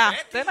rimet synes- er Ja,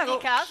 ikke den er I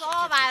god. kan også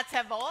overveje at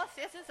tage vores.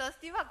 Jeg synes også,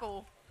 de var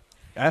gode.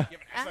 Ja.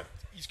 Jamen altså,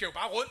 I skal jo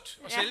bare rundt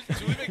og sælge den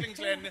til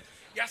udviklingslandene.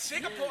 Jeg er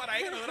sikker på, at der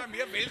ikke er noget, der er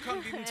mere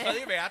velkommen i den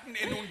tredje verden,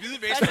 end nogle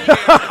hvide vestlige. Der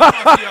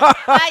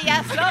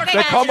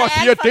kommer og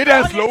siger, det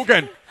der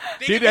slogan.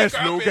 Det kan der vi gøre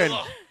slogan.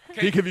 bedre.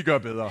 Det kan vi gøre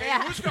bedre. Kan I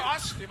huske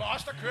os? Det var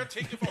os, der kørte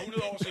tingene for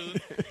 100 år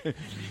siden.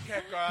 Vi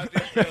kan gøre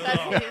det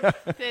bedre.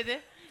 Det er det.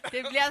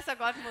 Det bliver så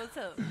godt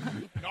modtaget.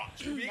 Nå,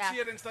 skulle vi ikke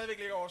sige, at den stadigvæk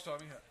ligger over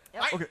Tommy her? Jo.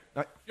 Nej. Okay,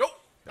 nej. Jo.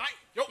 Nej.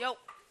 Jo. Jo,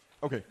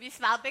 Okay. vi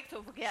svarede begge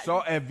to forkert.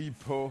 Så er vi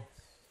på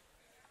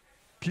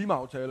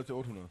klimaaftaler til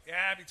 800.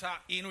 Ja, vi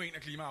tager endnu en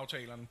af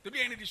klimaaftalerne. Det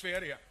bliver en af de svære,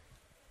 det her.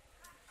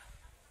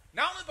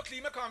 Navnet på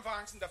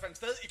klimakonferencen, der fandt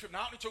sted i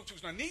København i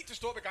 2009 til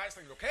stor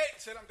begejstring lokalt,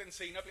 selvom den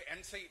senere blev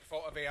anset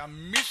for at være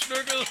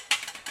mislykket.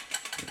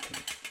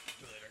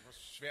 Jeg ved ikke, hvor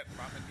svært det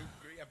var, men nu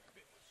jeg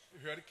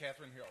hørte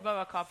Catherine herovre. Hvad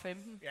var COP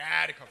 15?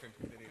 Ja, det kom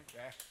 15, det er det.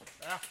 Ja.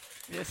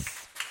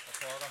 Yes. Og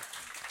pokker.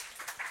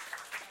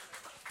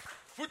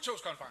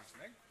 Futtogskonferencen,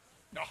 ikke?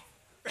 Nå,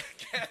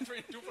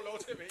 Catherine, du får lov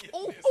til at vælge.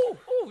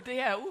 Det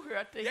her er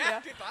uhørt, det Ja,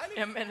 her. det er dejligt.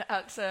 Jamen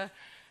altså,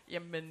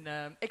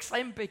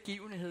 ekstrem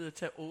begivenhed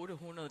til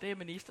 800, det er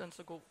ministeren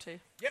så god til.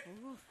 Yep.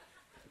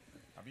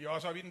 Og vi er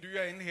også oppe i den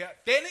dyre ende her.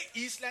 Denne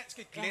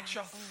islandske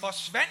gletsjer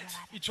forsvandt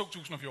i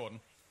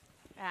 2014.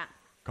 Ja.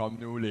 Kom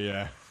nu,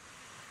 Lea.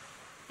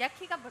 Jeg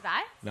kigger på dig.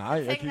 Nej,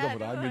 jeg tænker, kigger at på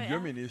det dig. var jeg.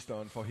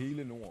 Miljøministeren for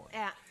hele Norden.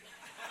 Ja.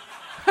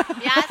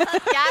 Jeg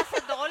er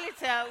så dårlig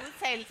til at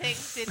udtale ting.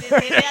 Det er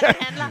der,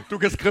 det handler. Du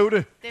kan skrive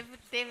det.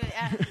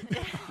 Ja.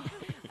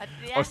 Og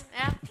det Også-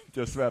 ja,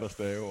 Det er svært at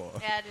stave over.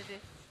 ja, det er det.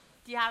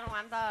 De har nogle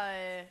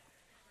andre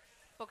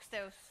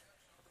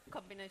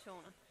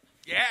bogstavskombinationer.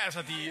 Ja,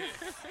 altså, det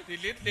er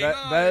lidt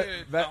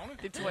længere navne.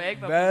 Det tror jeg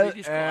ikke var Hvad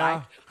politisk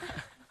er...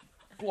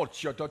 korrekt.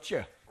 Gortja.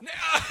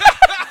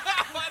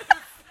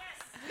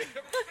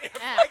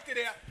 Ja. Ikke det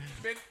der.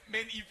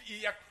 Men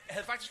jeg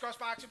havde faktisk også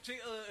bare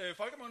accepteret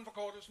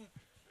Folkemødet-forkortelsen,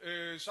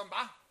 som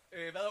var,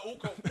 hvad er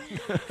OK?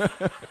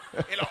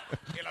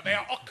 eller hvad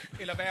er OK?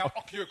 Eller hvad er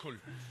OK-jökull?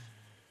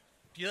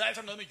 De hedder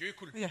altså noget med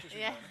jökull. Ja.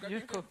 Ja.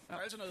 Jökull. Der er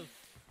altså noget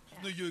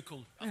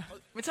jökull.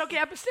 Men så kan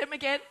jeg bestemme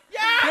igen. Ja!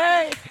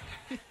 Hey.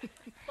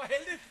 Hvor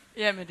heldigt.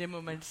 Jamen, det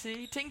må man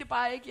sige. Tænk det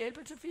bare ikke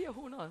hjælper til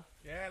 400.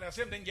 Ja, lad os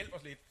se, om den hjælper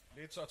os lidt.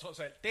 Lidt så trods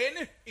alt.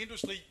 Denne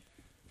industri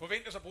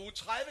forventes at bruge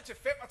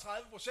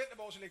 30-35% af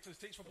vores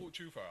elektricitetsforbrug i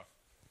 2040.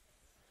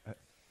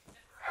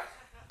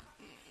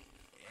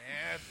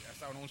 Ja, altså,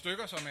 der er jo nogle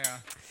stykker, som er...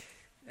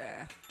 Ja.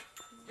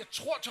 Jeg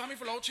tror, Tommy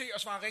får lov til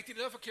at svare rigtigt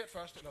eller forkert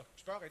først, eller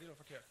spørge rigtigt eller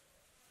forkert.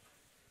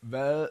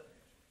 Hvad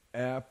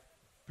er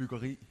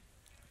byggeri?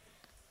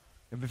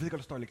 Jamen, jeg ved godt,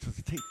 der står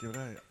elektricitet. Det er jo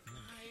der,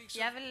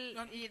 Jeg vil,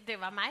 det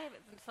var mig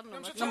som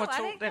nummer så to. nummer var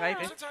to, det ikke? det er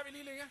rigtigt. Så tager vi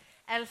lige længere.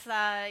 Altså,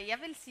 jeg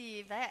vil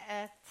sige, hvad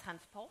er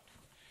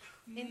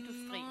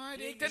transportindustri? Nej,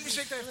 det er ikke den, vi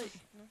sigter efter.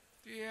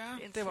 Det er...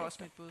 Det var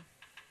også mit bud.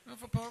 Nå,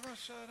 for pokker,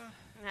 så er der...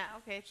 Ja,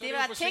 okay. Så er Det det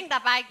var for ting, sent. der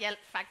bare ikke hjalp,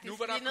 faktisk. Nu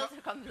var Vi der er nødt til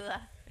at komme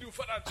videre. Nu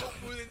får der 2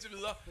 bud indtil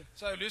videre,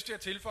 så har jeg lyst til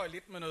at tilføje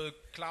lidt med noget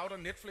cloud og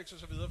Netflix og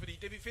så videre, fordi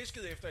det vi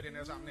fiskede efter i den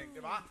her sammenhæng,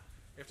 det var,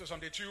 eftersom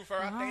det er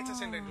 2040,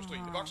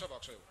 datacenterindustrien, det vokser jo.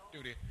 Det er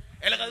jo det.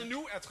 Allerede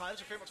nu er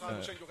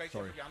 30-35% jo rigtigt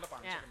for de andre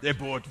brancher. Ja. Det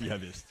burde vi have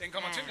vidst. Den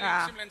kommer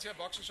Ja. simpelthen til at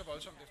vokse så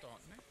voldsomt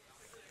efterhånden, ikke?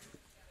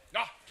 Nå,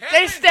 Det er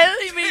Catherine!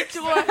 stadig min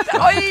tur.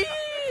 Øj!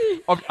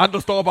 Og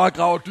andre står bare og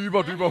graver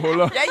dybere og dybere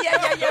huller. Ja,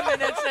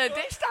 men altså,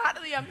 det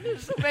startede jeg med,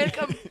 så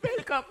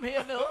velkommen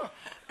hernede.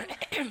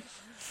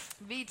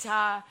 Vi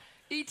tager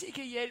IT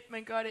kan hjælpe,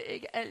 men gør det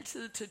ikke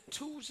altid til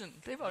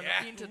 1000. Det var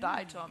Ja. en til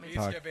dig, Tommy.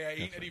 Det skal være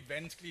en af de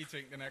vanskelige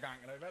ting den her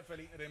gang, eller i hvert fald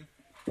en af dem,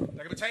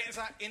 der kan betale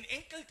sig. En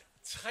enkelt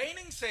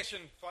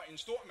træningssession for en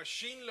stor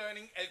machine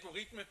learning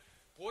algoritme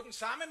bruger den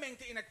samme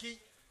mængde energi,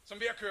 som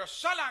ved at køre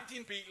så langt i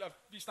en bil, og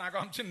vi snakker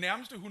om til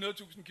nærmeste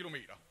 100.000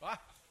 kilometer. Hva?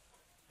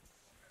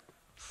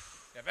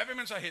 Ja, hvad vil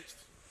man så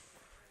helst?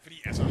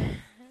 Fordi altså,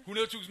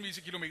 100.000 vis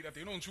af kilometer, det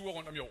er jo nogle ture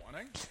rundt om jorden,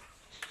 ikke?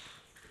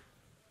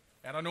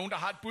 Er der nogen, der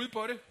har et bud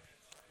på det?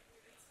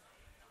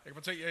 Jeg kan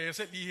fortælle, at jeg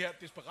selv lige her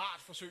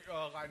desperat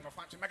forsøger at regne mig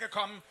frem til. Man kan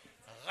komme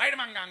rigtig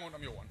mange gange rundt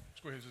om jorden,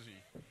 skulle jeg helst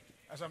sige.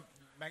 Altså,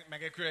 man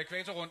kan køre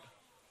ækvator rundt.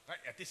 Ja,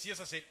 det siger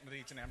sig selv, men det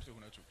er til nærmeste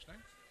 100.000,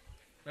 ikke?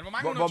 Men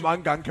hvor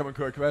mange gange kan man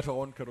køre ækvator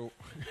rundt, kan du?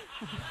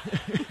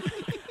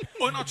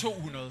 Under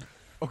 200.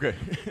 Okay.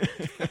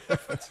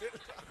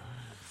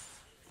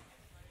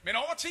 Men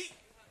over 10.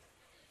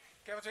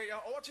 Kan jeg fortælle jer?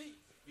 Over 10.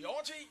 Vi er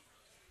over 10.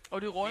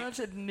 Og du runder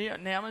til den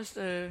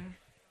nærmeste...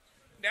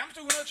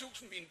 Nærmeste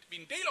 100.000. Vi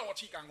er en del over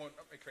 10 gange rundt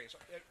om ækvator.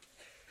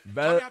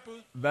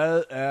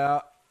 Hvad er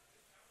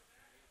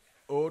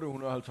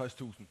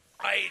 850.000?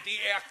 Ej, det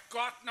er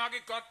godt nok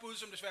et godt bud,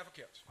 som desværre er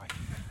forkert. Ej.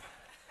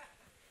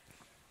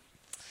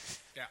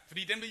 Ja,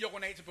 fordi den vil jeg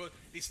runde af til både...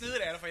 Det er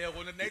snedigt af det, for jeg har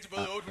rundet den af til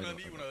både 800 og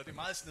 900. Det er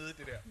meget snedigt,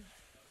 det der.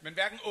 Men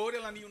hverken 8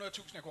 eller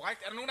 900.000 er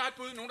korrekt. Er der nogen, der har et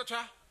bud? Nogen, der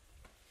tør?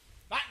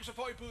 Nej, men så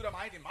får I budet af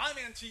mig. Det er meget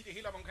mere end 10. Det er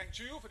helt op omkring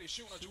 20, for det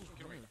er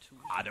 700.000 km.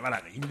 Det var da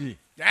rimeligt.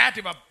 Ja,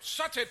 det var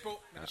så tæt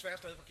på, men desværre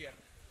stadig forkert.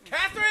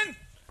 Catherine!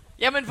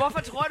 Jamen, hvorfor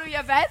tror du,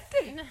 jeg vandt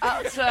det?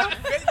 Altså,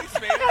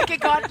 jeg kan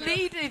godt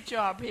lide det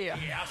job her.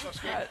 Det er så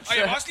svært. Og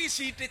jeg vil også lige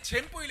sige, at det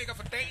tempo, I lægger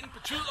for dagen,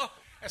 betyder,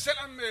 at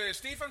selvom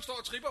Stefan står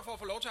og tripper for at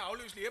få lov til at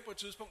afløse Lea på et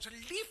tidspunkt, så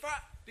lige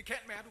før det kan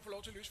være, at du får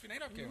lov til at løse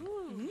finalopgaven.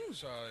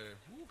 Så,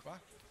 hvad?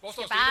 Hvor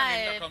står Stefan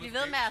henne, der er kommet? Vi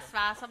ved med at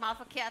svare så meget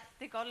forkert.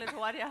 Det går lidt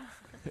hurtigere.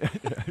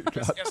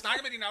 Jeg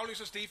snakkede med din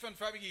afløser Stefan,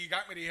 før vi gik i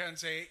gang med det her. Han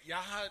sagde, jeg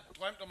har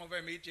drømt om at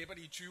være med i Jeopardy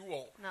i 20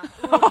 år.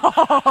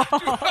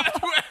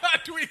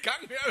 Du er i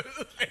gang med at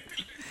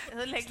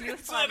ødelægge livsdrømmen.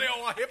 Du sidder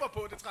derovre og hæpper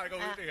på, det trækker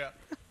ud det her.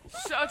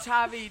 Så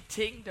tager vi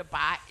ting, der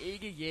bare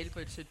ikke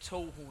hjælper til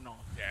 200.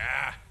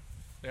 Ja,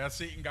 lad os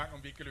se en gang,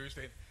 om vi ikke kan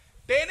løse det.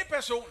 Denne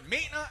person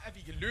mener, at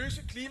vi kan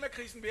løse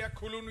klimakrisen ved at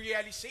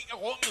kolonialisere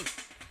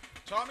rummet.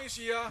 Tommy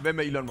siger... Hvem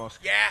er Elon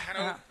Musk? Ja, han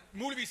er jo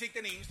muligvis ikke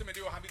den eneste, men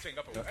det er jo ham, vi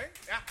tænker på. Ja, ikke?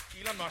 Ja,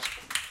 Elon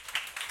Musk.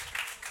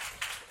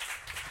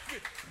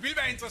 Det ville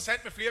være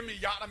interessant med flere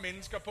milliarder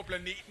mennesker på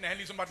planeten, at han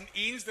ligesom var den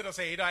eneste, der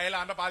sagde det, og alle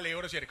andre bare laver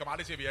det og siger, det kommer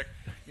aldrig til at virke.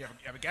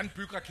 Jeg vil gerne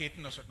bygge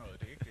raketten og sådan noget,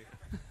 det er ikke det.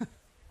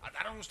 Og der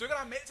er nogle stykker,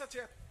 der har meldt sig til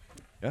at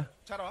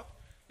tage det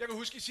op. Jeg kan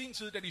huske i sin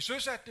tid, da de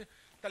søsatte det,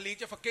 der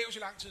ledte jeg forgæves i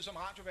lang tid som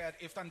radiovært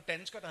efter en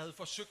dansker, der havde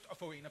forsøgt at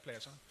få en af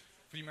pladserne.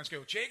 Fordi man skal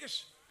jo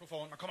tjekkes på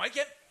forhånd. Man kommer ikke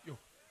hjem, jo.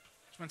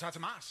 Hvis man tager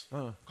til Mars.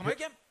 Kommer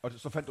ikke hjem. Og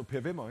så fandt du Per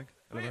Wimmer, ikke?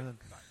 Eller hvad han?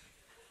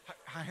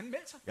 Har han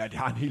meldt sig? Ja, det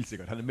har han helt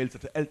sikkert. Han har meldt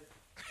sig til alt.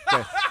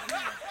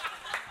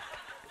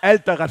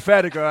 Alt, der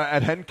retfærdiggør,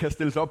 at han kan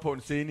stille sig op på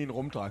en scene i en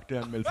rumdragt, det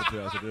har han meldt sig til.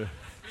 Altså det.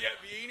 Vi er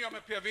enige om,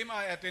 at Per Wimmer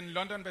er den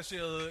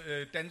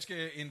London-baserede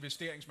danske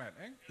investeringsmand,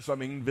 ikke?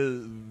 Som ingen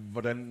ved,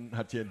 hvordan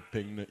har tjent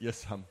pengene.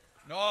 Yes, ham.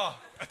 Nå,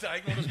 der er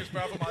ikke nogen, der skal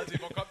spørge for meget til,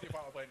 hvor kom de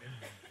fra oprindeligt.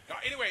 Nå,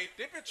 anyway,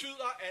 det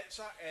betyder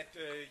altså, at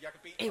jeg kan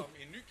bede om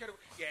en ny kategori.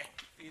 Ja,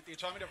 det er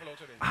Tommy, der får lov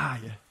til det.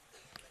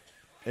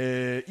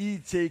 Ja.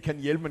 IT kan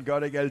hjælpe, men gør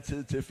det ikke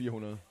altid til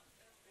 400.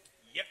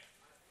 Yep.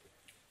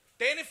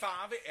 Denne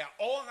farve er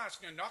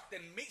overraskende nok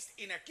den mest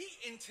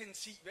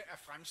energiintensive at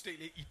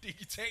fremstille i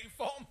digital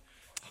form.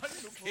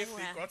 Hold nu kæft,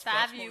 det er et godt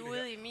spørgsmål. Der er vi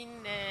ude i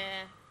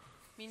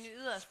min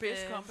yderste...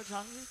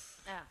 Spidskompetence.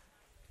 Ja.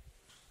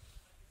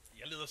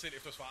 Jeg leder selv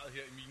efter svaret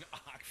her i mine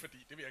ark,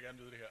 fordi det vil jeg gerne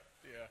vide det her.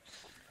 Det er...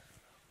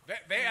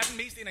 Hvad er den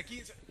mest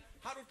energiintensive?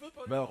 Har du et bud på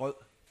det? Hvad er rød?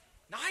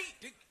 Nej,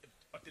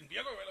 og den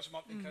virker jo ellers som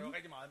om, den kræver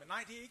rigtig meget, men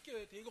nej, det er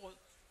ikke rød.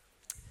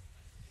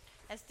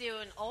 Altså, det er jo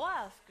en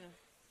overraskende.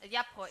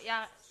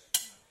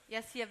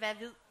 Jeg siger, hvad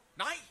hvid?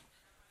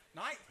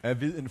 Nej. Er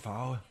hvid en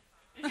farve?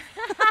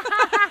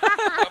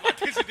 Der var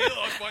decideret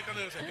også folk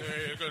dernede, der sagde,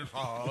 det er en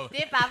farve.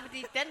 Det er bare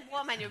fordi, den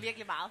bruger man jo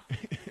virkelig meget.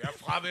 Ja,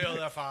 fraværet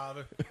af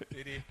farve. Det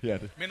er det. Ja,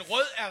 det. Men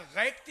rød er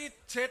rigtig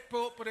tæt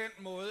på den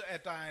måde,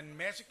 at der er en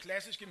masse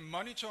klassiske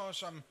monitorer,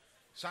 som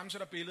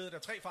sammensætter billedet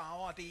af 3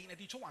 farver, og det er en af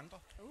de 2 andre.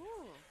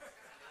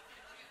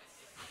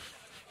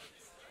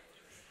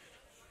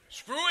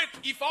 Screw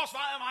it! I får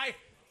svaret af mig.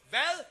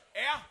 Hvad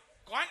er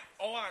grøn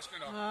overraskende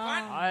nok?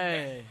 Grøn?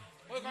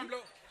 Rød, grøn,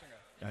 blå?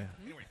 Ja.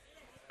 Anyway.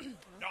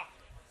 Nå.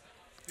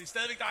 Det er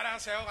stadigvæk dig, der har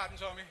serveretten,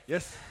 Tommy.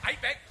 Yes.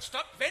 Ej,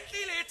 stop. Vent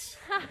lige lidt.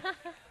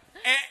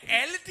 Af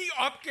alle de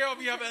opgaver,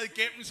 vi har været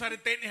igennem, så er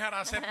det den her, der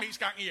har sat mest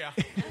gang i jer.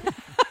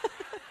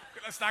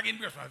 Eller snak ind,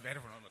 hvad er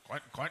det for noget med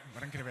grøn?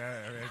 Hvordan kan det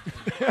være?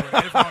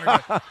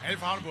 Alle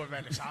farverne burde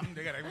være det samme, det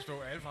kan jeg da ikke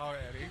forstå. Alle farver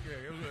er det ikke.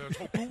 Jeg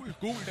tror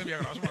gul, den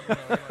virker også.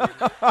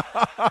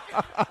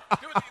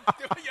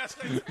 Det var jeres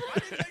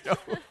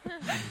reaktion.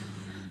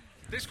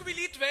 Det skulle vi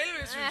lige dvæle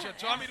ved, synes jeg.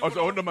 Tommy, og så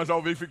undrer man sig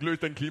over, at vi ikke fik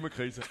løst den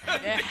klimakrise.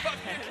 Ja.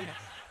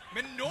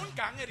 Men nogle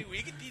gange er det jo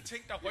ikke de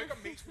ting, der rykker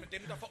mest, men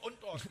dem, der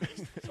forundrer os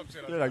mest, som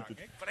sætter det er rigtigt.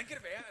 Ikke? Hvordan kan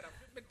det være?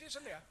 Men det er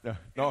sådan, det er. Ja.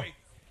 Nå,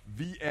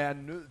 vi er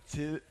nødt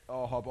til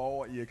at hoppe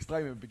over i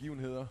ekstreme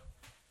begivenheder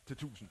til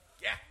 1000.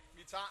 Ja,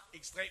 vi tager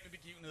ekstreme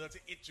begivenheder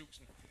til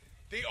 1000.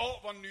 Det år,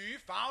 hvor nye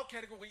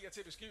farvekategorier til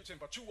at beskrive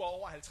temperaturer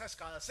over 50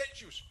 grader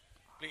Celsius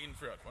blev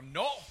indført.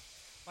 Hvornår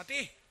var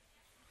det?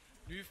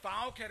 Nye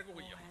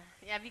farvekategorier.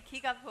 Ja, vi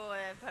kigger på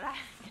dig.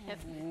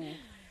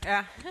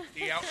 Ja.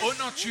 Det er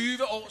under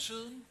 20 år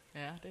siden.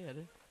 Ja, det er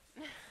det.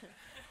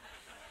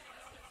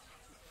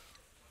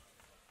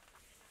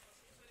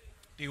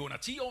 Det er under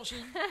 10 år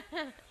siden.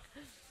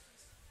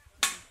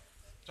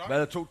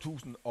 Hvad er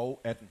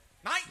 2018?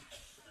 Nej!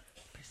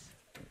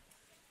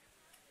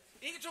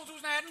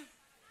 2018.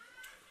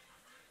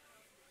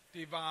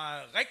 Det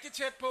var rigtig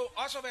tæt på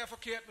også at være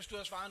forkert, hvis du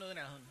havde svaret noget i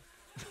nærheden.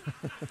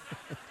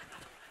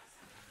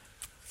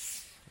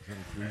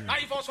 Nej,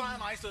 I får svaret af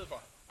mig i stedet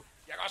for.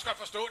 Jeg kan også godt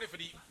forstå det,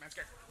 fordi man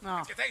skal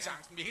tage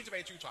chancen. Vi er helt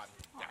tilbage i 2013.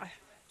 Ja,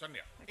 sådan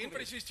der. Inden for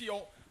de sidste 10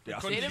 år.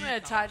 Det med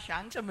at tage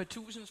chancer med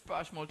 1000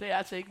 spørgsmål, det er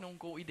altså ikke nogen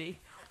god idé.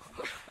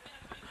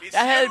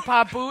 Jeg havde et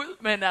par bud,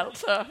 men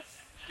altså...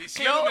 Det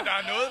siger du, men der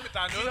er noget med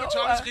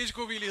Tommys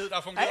risikovillighed,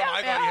 der fungerer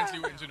meget godt i hans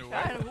liv indtil nu.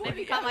 Men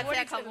vi kommer til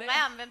at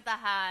konkurrere om, hvem der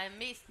har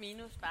mest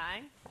minus bare,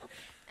 ikke?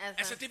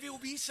 Altså, det vil jo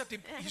vise sig,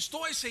 det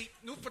historisk set...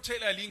 Nu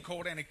fortæller jeg lige en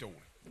kort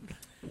anekdote.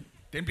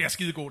 Den bliver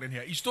skidegod, den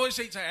her. Historisk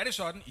set, så er det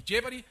sådan i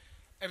Jeopardy,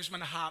 at hvis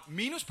man har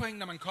minuspoint,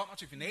 når man kommer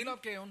til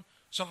finaleopgaven,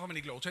 så får man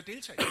ikke lov til at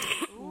deltage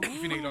i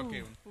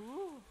finaleopgaven.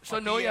 Så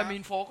nåede jeg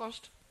min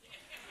frokost.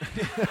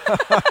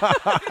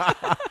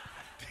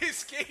 Det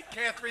skete,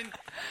 Catherine,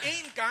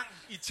 en gang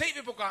i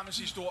tv-programmets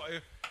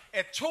historie,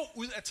 at 2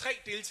 ud af 3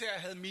 deltagere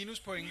havde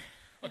minuspoint,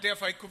 og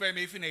derfor ikke kunne være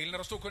med i finalen, og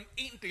der stod kun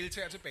 1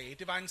 deltager tilbage.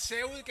 Det var en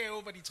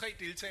særudgave, hvor de 3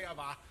 deltagere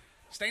var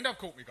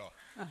stand-up-komikere.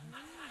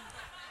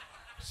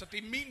 Så det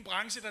er min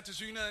branche, der til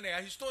synligheden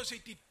er historisk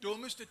set de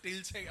dummeste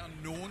deltagere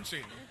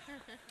nogensinde.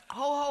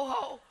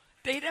 Hov.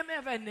 Det der med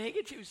at være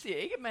negativ siger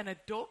ikke, at man er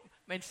dum.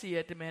 Man siger,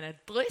 at man er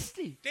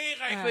dristig. Det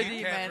er rigtigt,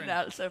 fordi Catherine. man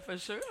altså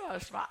forsøger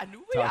at svare.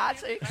 Nu vil jeg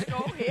altså ikke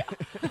stå her.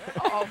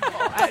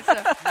 og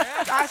altså,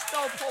 der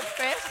står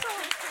professor.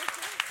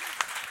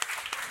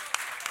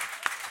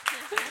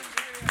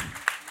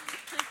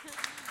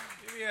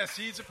 Det vil jeg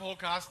sige til Paul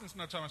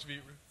Carstensen og Thomas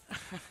Wivel.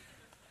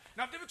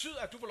 Nå, det betyder,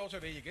 at du får lov til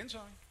at vælge igen, så.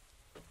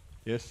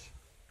 Yes.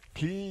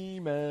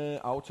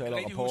 Klima-aftaler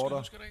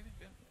rapporter.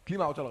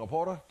 Klima-aftaler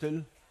rapporter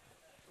til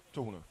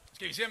 200.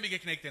 Skal vi se, om vi kan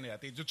knække den her.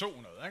 Det er til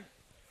 200, ikke?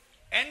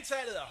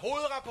 Antallet af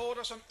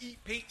hovedrapporter, som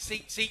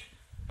IPCC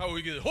har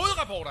udgivet.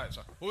 Hovedrapporter,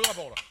 altså.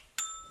 Hovedrapporter.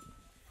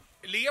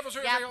 Lea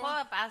forsøger Jeg sig over.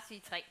 prøver bare at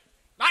sige 3.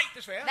 Nej,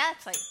 desværre. Hvad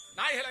er 3?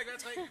 Nej, heller ikke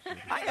hvad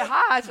 3. Nej, jeg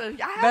har altså...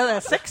 Hvad er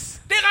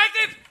 6? Det er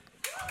rigtigt!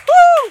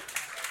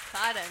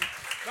 Sådan.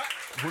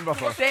 Hun var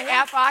først. Det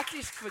er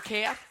faktisk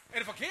forkert. Er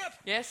det forkert?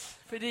 Yes,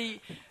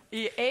 fordi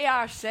i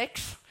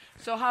AR6,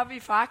 så har vi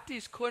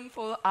faktisk kun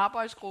fået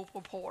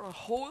arbejdsgrupperapporter.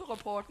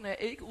 Hovedrapporten er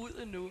ikke ud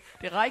endnu.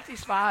 Det rigtige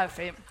svar er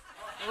 5.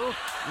 Wow.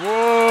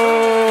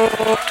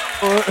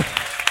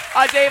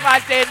 Og det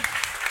var den.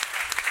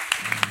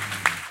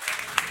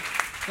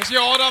 Hvad siger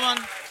overdommeren?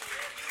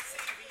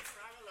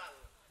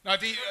 Nå,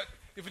 det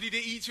er fordi, det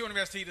er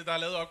IT-universitetet, der har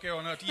lavet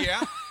opgaverne, og de er,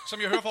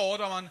 som jeg hører fra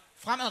overdommeren,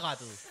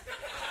 fremadrettede.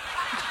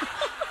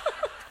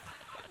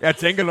 Jeg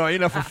tænker, når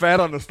en af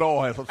forfatterne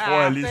står her, så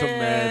tror jeg ligesom,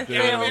 at...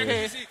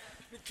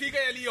 Nu kigger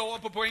jeg lige over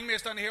på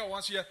pointmesteren herover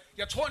og siger,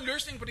 jeg tror en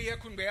løsning på det her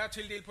kunne være at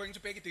tildele point til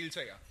begge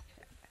deltagere.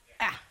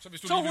 Ja, Så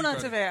hvis du 200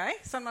 til hver,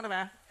 ikke? Sådan må det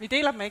være. Vi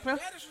deler dem ikke, vel?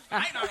 Ja, det synes jeg.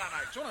 Nej.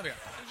 200 hver.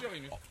 Det synes jeg er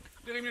rimeligt.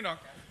 Det er rimeligt nok.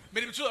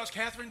 Men det betyder også,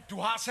 Catherine,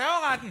 du har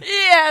serverretten.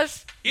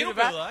 Yes! Endnu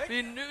bedre, ikke? Vi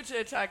er nødt til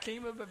at tage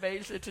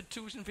klimabevægelse til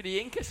 1000, fordi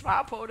ingen kan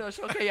svare på det, og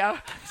så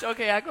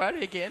kan jeg gøre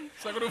det igen.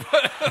 Så kan du...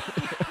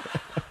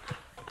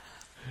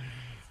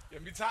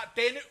 Jamen, vi tager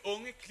denne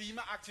unge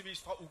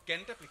klimaaktivist fra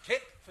Uganda blev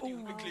kendt, fordi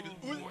hun blev klippet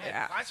ud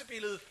af et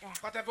pressebillede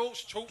fra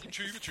Davos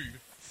 2020.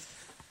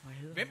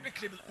 Hvem blev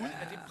klippet ud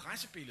af det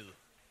pressebillede?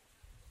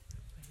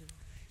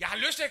 Jeg har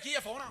lyst til at give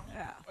jer fornavn,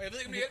 og jeg ved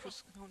ikke, om det hjælper.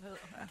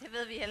 Det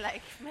ved vi heller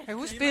ikke. Jeg kan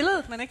huske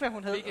billedet, men ikke, hvad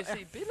hun hed. Vi kan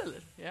se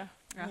billedet, ja.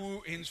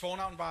 Hendes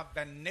fornavn var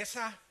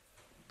Vanessa.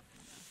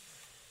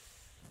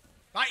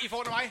 Nej, I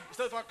får det mig i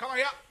stedet for. Kom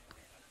her.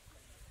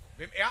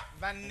 Hvem er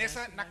Vanessa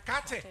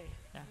Nakate?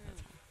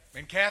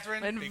 Men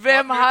Catherine... Men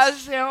hvem har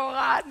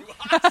serveretten?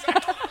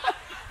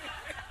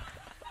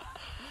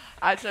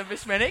 Altså,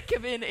 hvis man ikke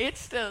kan vinde et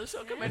sted, så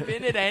kan man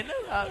vinde et andet,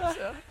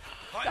 altså.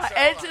 Der er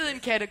altid en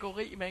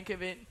kategori, man kan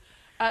vinde.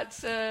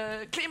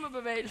 Altså,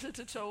 klimabevægelse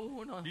til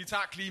 200. Vi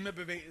tager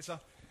klimabevægelser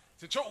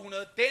til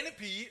 200. Denne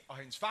pige og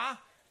hendes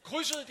far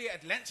krydsede det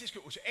Atlantiske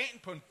Ocean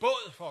på en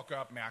båd for at gøre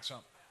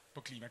opmærksom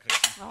på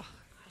klimakrisen.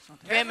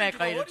 Hvem er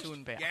Greta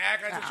Thunberg? Ja,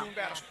 Greta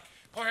Thunberg.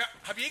 Prøv at høre,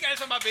 har vi ikke alle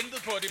sammen bare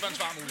ventet på, at det var en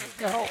svarmulighed?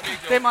 Jo,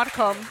 det måtte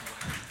komme.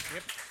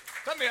 Yep.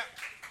 Sådan der.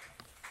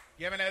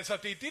 Jamen altså,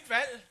 det er dit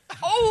valg.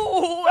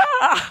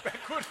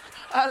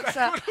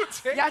 Altså,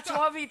 jeg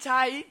tror, vi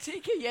tager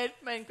IT-hjælp,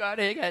 men gør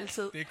det ikke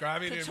altid. Det gør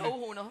vi til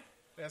 200.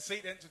 Lad os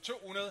se den til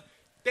 200.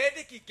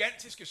 Dette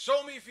gigantiske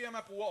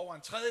SoMe-firma bruger over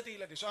en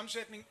tredjedel af dets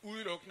omsætning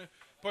udelukkende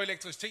på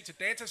elektricitet til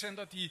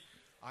datacenter. De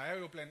ejer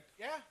jo blandt...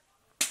 Ja.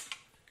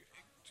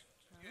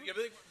 Jeg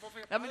ved ikke, hvorfor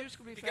jeg... Men nu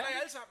skulle vi det gælder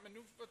alle sammen, men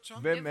nu var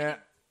Tom...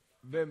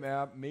 Hvem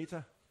er Meta?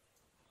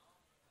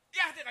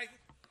 Ja, det er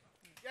rigtigt.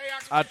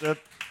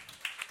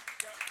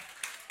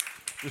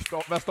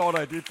 Ja, hvad står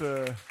der i dit...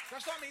 Der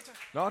står Meta.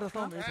 Nå, der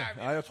står Meta.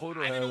 Ja, jeg troede,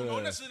 du havde... det er nogle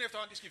måneder siden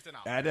efterhånden, de skiftede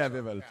navn. Ja, det er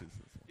ved valg til.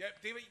 Ja,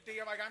 det,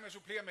 jeg var i gang med at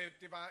supplere med,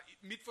 det var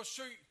mit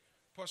forsøg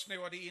på at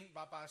snævre det ind,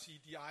 var bare at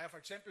sige, de ejer for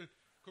eksempel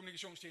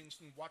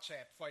kommunikationstjenesten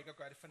WhatsApp, for ikke at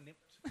gøre det for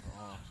nemt.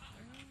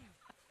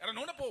 Er der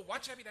nogen, der bruger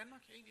WhatsApp i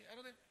Danmark egentlig? Er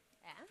der det?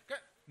 Ja.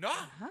 Okay. Nå,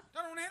 der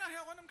er nogle hænder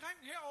her rundt omkring,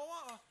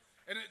 herovre.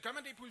 Og Gør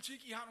man det i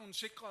politik? I har nogle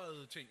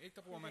sikrede ting, ikke?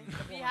 Der bruger man...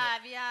 Vi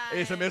har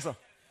SMS'er.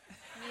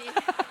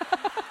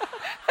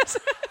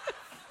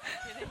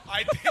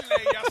 Ej, det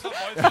lagde jeg så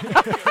voldsomt.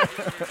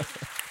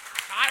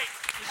 Nej,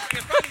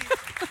 jeg spørger lige.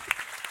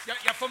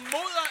 Jeg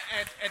formoder,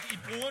 at I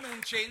bruger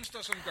nogle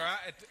tjenester, som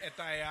gør, at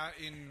der er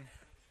en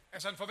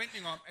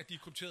forventning om, at de er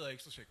krypteret og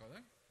ekstra sikret,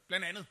 ikke?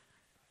 Blandt andet.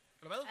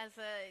 Eller hvad?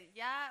 Altså,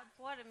 jeg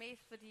bruger det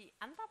mest, fordi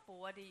andre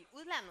bruger det i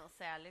udlandet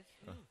særligt.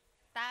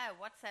 Der er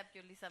WhatsApp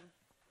jo ligesom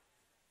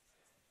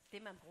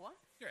det, man bruger.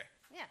 Ja,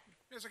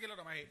 så gælder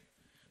det mig af.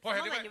 Prøv at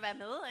høre, man jo være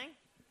med, ikke?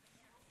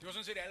 Det var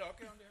sådan set alle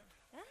opgaven, det her.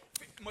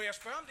 Ja. Må jeg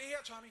spørge om det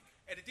her, Tommy?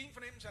 Er det din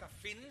fornemmelse, at der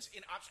findes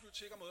en absolut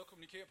sikker måde at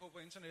kommunikere på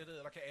internettet,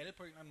 eller kan alle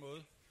på en eller anden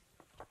måde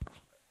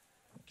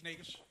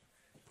knækkes?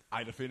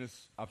 Ej, der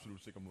findes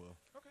absolut sikre måder.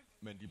 Okay.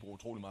 Men de bruger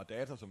utrolig meget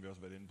data, som vi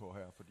også har været inde på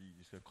her, fordi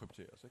de skal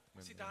krypteres, ikke?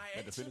 Men, der er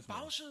altid en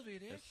bagside ved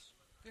det, ikke? Yes.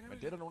 Men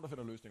det er der nogen, der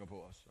finder løsninger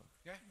på os. Så.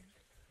 Ja.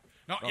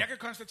 Nå, jeg kan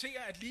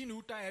konstatere, at lige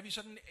nu, der er vi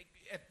sådan,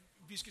 at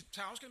vi skal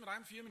tage afsked med dig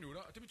om 4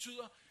 minutter, og det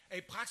betyder, at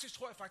i praksis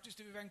tror jeg faktisk,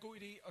 det vil være en god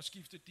idé at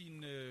skifte din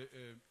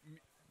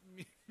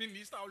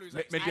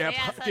ministerafløser. Men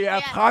det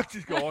er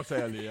praktiske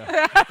årsager, Lea.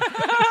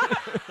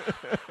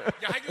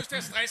 Jeg har ikke lyst til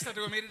at stresse dig,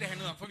 det var med det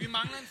handlede om, for vi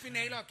mangler en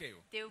finaleopgave.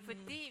 Det er jo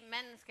fordi,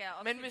 manden skal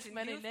opfylde Men hvis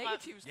man er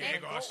negativ, ja,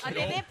 ikke også. og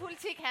det er det,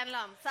 politik handler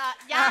om. Så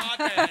ja.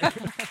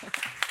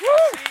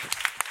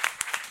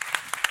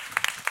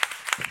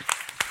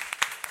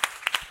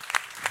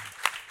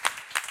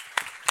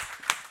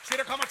 Så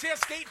der kommer til at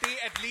ske det,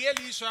 at Lea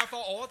lige sørger for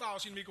at overdrage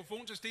sin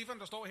mikrofon til Stefan,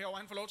 der står herovre.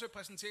 Han får lov til at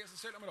præsentere sig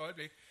selv om et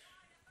øjeblik.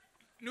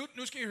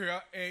 Nu skal I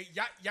høre.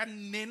 Jeg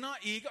nænder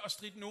ikke at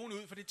stride nogen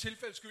ud for det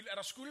tilfældes skyld. Er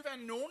der skulle være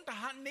nogen, der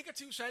har en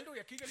negativ saldo?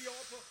 Jeg kigger lige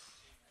over på.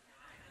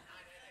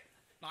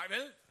 Nej,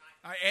 vel?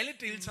 Nej, alle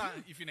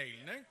deltager i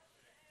finalen, ikke?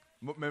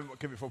 Men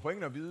kan vi få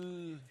pointene at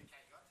vide?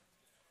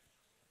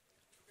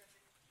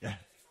 Ja.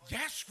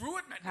 Ja, screw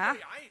it, mand.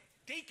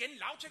 Det er igen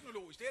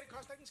lavteknologisk. Det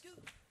koster ikke en skid.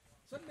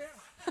 Sådan der.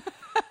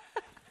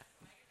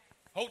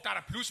 Der er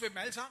der plus ved dem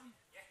alle sammen.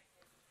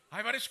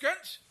 Ej, var det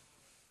skønt.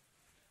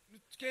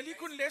 Skal jeg lige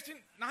kunne læse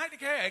din... Nej, det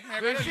kan jeg ikke.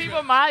 Vil du sige,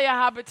 hvor meget jeg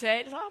har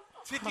betalt ham?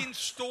 Til din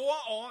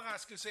store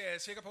overraskelse er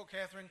jeg sikker på,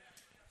 Catherine.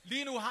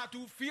 Lige nu har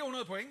du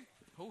 400 point.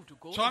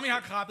 Tommy har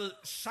krabbet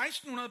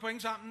 1600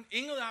 point sammen.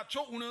 Ingrid har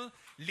 200.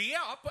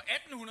 Lea op på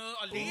 1800.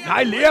 Og Lea...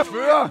 Nej, Lea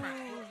fører!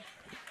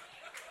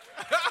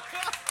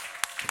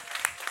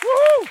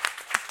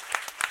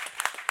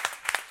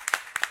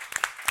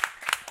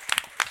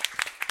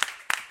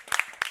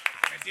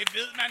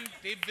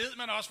 Det ved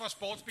man også fra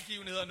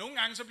sportsbegivenheder. Nogle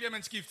gange så bliver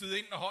man skiftet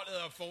ind, når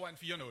holdet er foran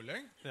 4-0,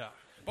 ikke? Ja.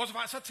 Bortset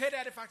fra, så tæt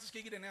er det faktisk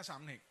ikke i den her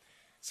sammenhæng.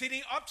 Så det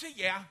er op til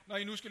jer, når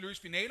I nu skal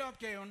løse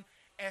finaleopgaven,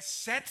 at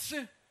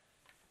satse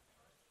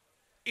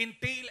en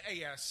del af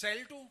jeres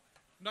saldo,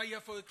 når I har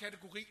fået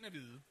kategorien at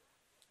vide.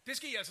 Det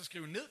skal I altså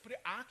skrive ned på det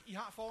ark, I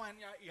har foran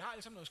jer. I har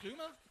alle sammen noget at skrive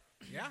med.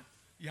 Ja,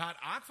 I har et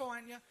ark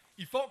foran jer.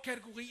 I får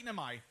kategorien af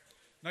mig.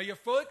 Når I har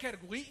fået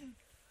kategorien,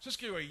 så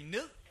skriver I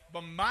ned,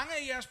 hvor mange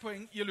af jeres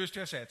point, I har lyst til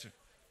at satse.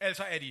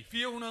 Altså er de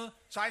 400,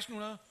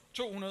 1600,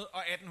 200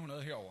 og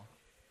 1800 herover.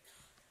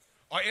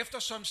 Og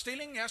eftersom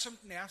stillingen er, som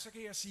den er, så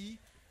kan jeg sige,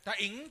 der er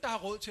ingen, der har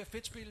råd til at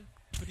fedtspille,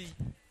 fordi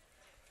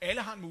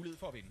alle har en mulighed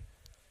for at vinde.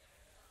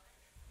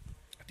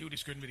 Og det er jo det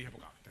skønne ved det her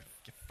program.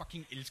 Jeg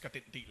fucking elsker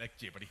den del af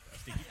Jeopardy.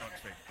 Altså, det er helt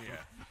åndssvagt. Det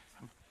er...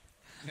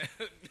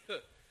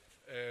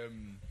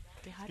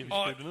 Skal vi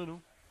skrive det ned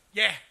nu?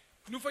 Ja,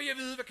 nu får I at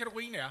vide, hvad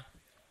kategorien er.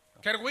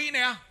 Kategorien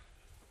er...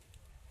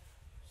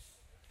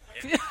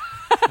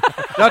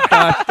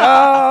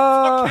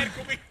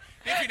 Kategorien.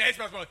 Det er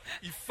finalspørgsmålet.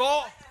 I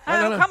får...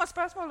 Nu kommer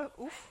spørgsmålet.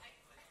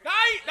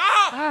 Nej,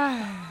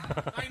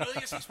 noget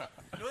jeg siger.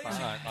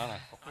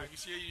 Nej, vi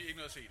siger, I ikke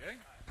noget at se det,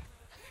 ikke?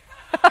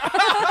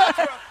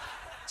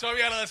 Så har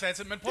vi allerede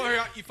satset. Men prøv at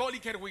høre, I får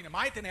lige kategorien af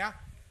mig. Den er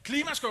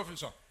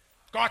klimaskuffelser.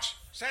 Godt.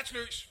 Sats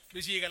løs,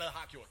 hvis I ikke allerede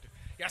har gjort det.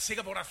 Jeg er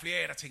sikker på, at der er flere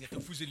af jer, der tænker, at det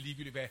er fuldstændig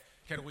ligegyldigt, hvad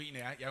kategorien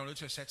er. Jeg er jo nødt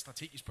til at satse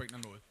strategisk på en eller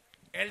anden måde.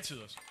 Altid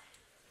også.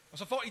 Og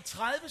så får I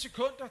 30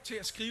 sekunder til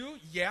at skrive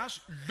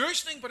jeres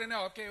løsning på den her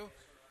opgave.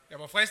 Jeg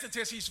var fristet til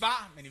at sige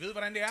svar, men I ved,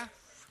 hvordan det er.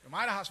 Det er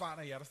mig, der har svar,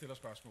 når I er, der stiller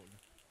spørgsmålene.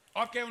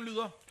 Opgaven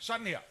lyder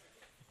sådan her.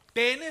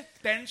 Denne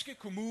danske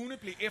kommune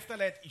blev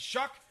efterladt i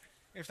chok,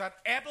 efter at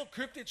Apple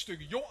købte et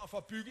stykke jord for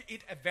at bygge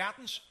et af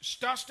verdens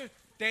største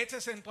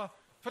datacentre,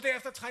 for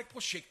derefter at trække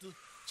projektet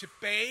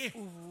tilbage.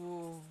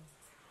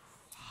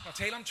 Der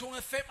taler om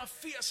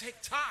 285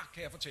 hektar,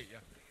 kan jeg fortælle jer.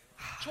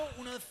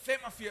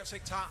 285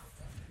 hektar,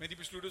 men de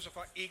besluttede sig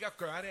for ikke at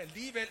gøre det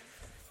alligevel.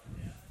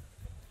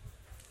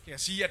 Kan jeg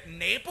sige, at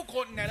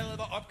nabogrunden allerede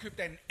var opkøbt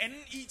af en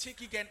anden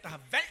IT-gigant, der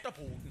har valgt at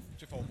bruge den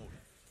til formålet.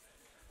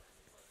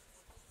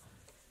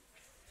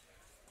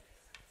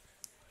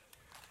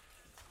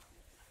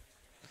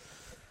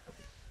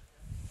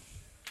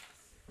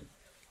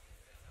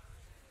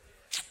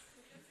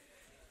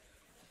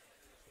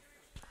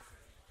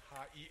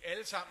 Har I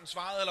alle sammen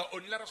svaret, eller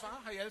undladt at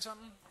svare? Har I alle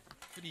sammen?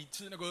 Fordi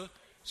tiden er gået.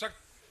 Så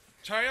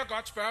tør jeg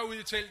godt spørge ude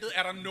i teltet,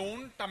 er der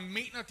nogen, der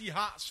mener, de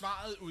har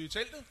svaret ude i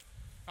teltet?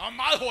 Der var en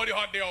meget hurtig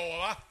hånd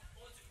derovre, hva'?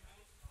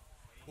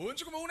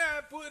 Odense Kommune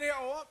er budet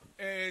herovre.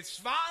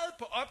 Svaret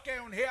på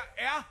opgaven her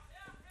er...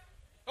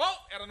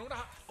 er der nogen, der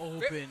har...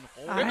 Åben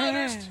ro. Hvem er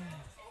næst?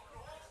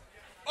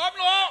 Åbn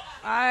ro!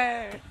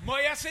 Ej. Må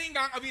jeg se en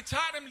gang, og vi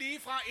tager dem lige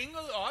fra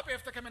Ingrid og op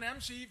efter, kan man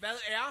nærmest sige, hvad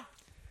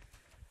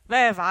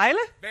er Vejle?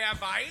 Hvad er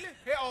Vejle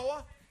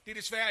herovre? Det er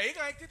desværre ikke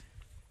rigtigt.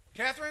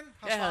 Catherine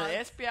har Jeg svaret.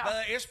 havde Esbjerg. Hvad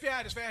er Esbjerg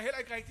er desværre heller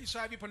ikke rigtigt. Så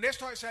er vi på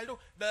næsthøj saldo.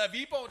 Hvad er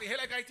Viborg? Det er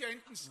heller ikke rigtigt. Og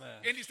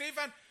endelig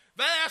Stefan.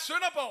 Hvad er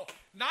Sønderborg?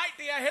 Nej,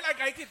 det er heller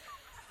ikke rigtigt.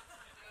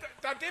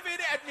 Der er det ved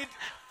det, at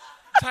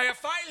tager jeg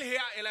fejl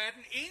her, eller er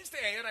den eneste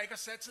af jer, der ikke har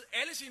sat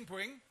alle sine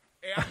point,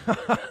 er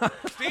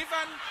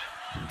Stefan,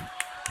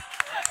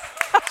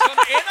 som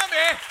ender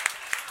med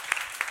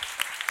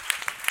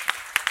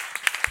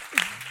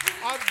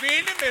at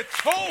vinde med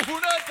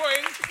 200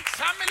 point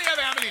sammen med Lea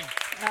Wermelin.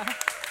 Ja.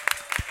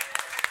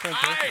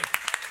 Ej,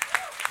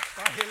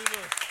 for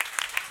helvede.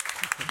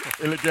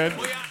 Elegant.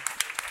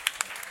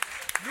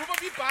 Nu må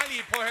vi bare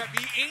lige prøve her. Vi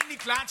er egentlig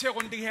klar til at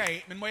runde det her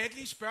af, men må jeg ikke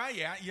lige spørge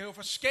jer? I har jo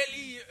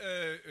forskellige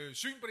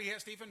syn på det her,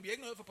 Stefan. Vi har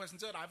ikke noget for at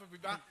præsentere dig, for vi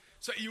var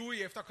så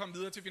ivrige efter at komme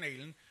videre til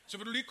finalen. Så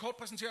vil du lige kort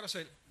præsentere dig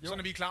selv, så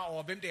vi er klar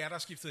over, hvem det er, der er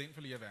skiftet ind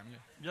for Lea Wermelin.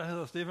 Jeg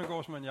hedder Stefan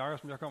Gårdsmann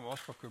Jakobsen. Jeg kommer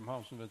også fra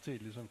Københavns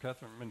Universitet, ligesom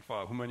Catherine, men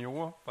fra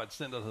humaniora, fra et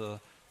center, der hedder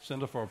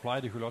Center for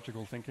Applied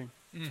Ecological Thinking.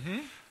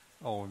 Mm-hmm.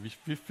 Og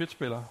vi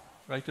fedtspiller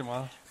rigtig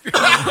meget.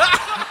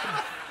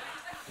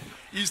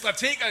 I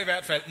strateger i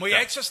hvert fald. Må jeg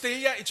ikke så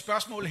stille jer et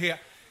spørgsmål her?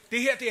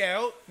 Det her, det er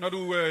jo, når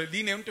du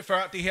lige nævnte det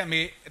før, det her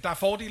med, at der er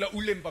fordele og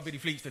ulemper ved de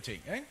fleste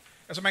ting. Ikke?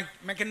 Altså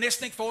man kan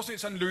næsten ikke forestille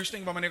sig en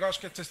løsning, hvor man ikke også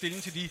skal tage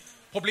stilling til de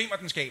problemer,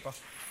 den skaber.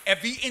 Er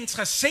vi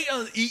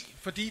interesseret i,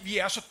 fordi vi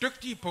er så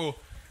dygtige på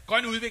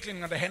grøn udvikling,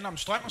 når det handler om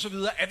strøm og så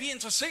videre, er vi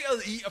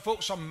interesseret i at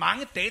få så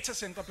mange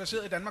datacentre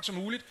placeret i Danmark som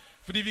muligt,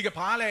 fordi vi kan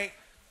prale af,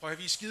 og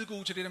vi er skide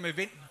gode til det der med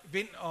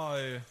vind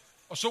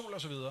og sol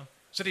og så videre.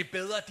 Så det er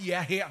bedre, at de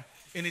er her,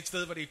 end et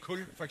sted, hvor det er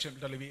kul, for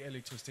eksempel, der leverer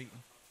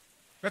elektriciteten.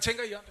 Hvad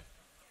tænker I om det?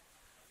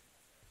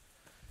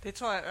 Det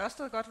tror jeg,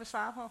 Ørsted godt vil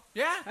svare på.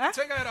 Ja, det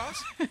tænker jeg da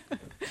også.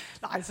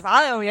 Nej,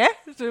 svaret er jo ja.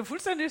 Det er jo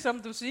fuldstændig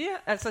som du siger.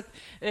 Altså,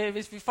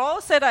 hvis vi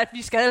forudsætter, at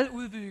vi skal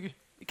udbygge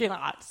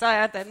generelt, så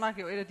er Danmark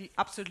jo et af de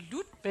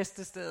absolut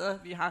bedste steder.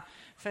 Vi har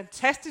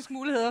fantastiske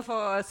muligheder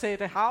for at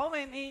sætte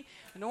havvind i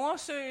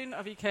Nordsøen,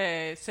 og vi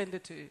kan sende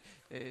det til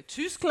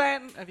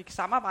Tyskland, og vi kan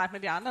samarbejde med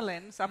de andre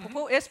lande. Så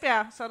apropos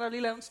Esbjerg, så er der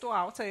lige lavet en stor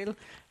aftale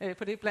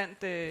på det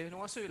blandt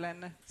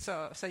Nordsølandene.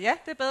 Så ja,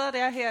 det er bedre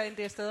der her, end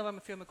det er steder, hvor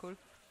man fyrer med kul.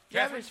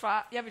 Jeg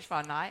vil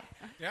svare nej.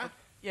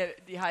 Ja.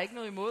 De har ikke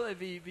noget imod, at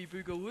vi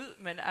bygger ud,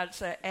 men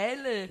altså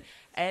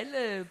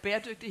alle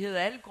bæredygtighed,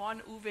 alle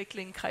grøn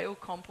udvikling kræver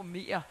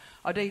kompromiser.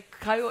 Og det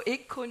kræver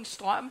ikke kun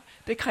strøm,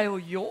 det kræver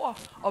jord.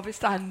 Og hvis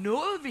der er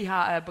noget, vi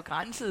har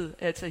begrænset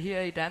altså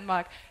her i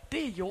Danmark,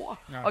 det er jord.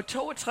 Ja. Og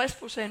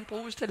 62%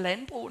 bruges til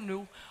landbrug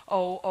nu.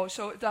 Og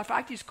så der er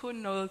faktisk kun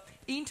noget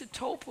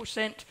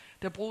 1-2%,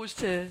 der bruges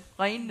til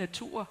ren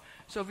natur.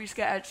 Så vi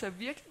skal altså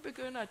virkelig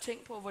begynde at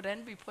tænke på,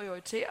 hvordan vi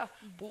prioriterer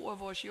brug af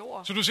vores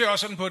jord. Så du ser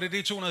også sådan på det, det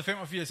er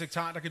 285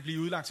 hektar, der kan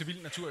blive udlagt til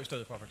vild natur i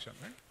stedet for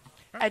eksempel, ikke?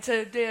 Ja.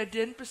 Altså, det er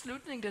den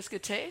beslutning, der skal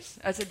tages.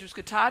 Altså, du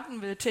skal tage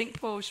den ved at tænke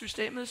på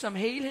systemet som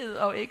helhed,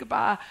 og ikke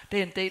bare, det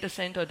er en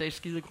datacenter, det er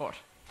skide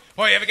godt.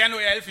 Jeg vil gerne nå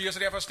i alle fire, så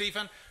derfor,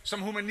 Stefan,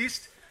 som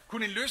humanist,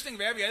 kunne en løsning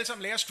være, at vi alle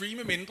sammen lærer at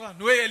streame mindre?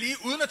 Nu er jeg lige,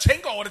 uden at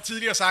tænke over det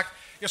tidligere sagt,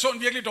 jeg så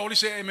en virkelig dårlig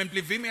serie, men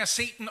blev ved med at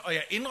se den, og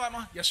jeg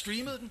indrømmer, jeg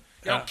streamede den.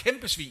 Jeg var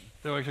kæmpe svin.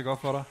 Det var ikke så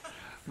godt for dig.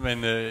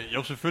 Men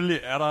jo, selvfølgelig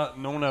er der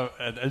nogle af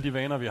alle de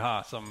vaner, vi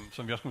har,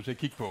 som vi også kommer til at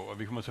kigge på, og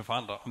vi kommer til at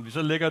forandre. Om vi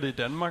så lægger det i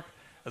Danmark,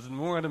 altså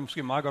nogle gange er det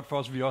måske meget godt for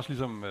os, at vi også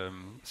ligesom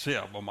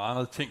ser, hvor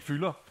meget ting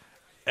fylder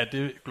af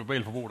det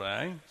globale forbrug, der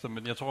er. Ikke? Så,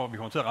 men jeg tror, vi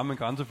kommer til at ramme en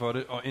grænse for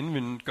det, og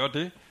inden vi gør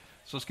det,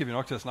 så skal vi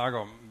nok til at snakke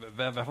om,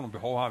 hvad for nogle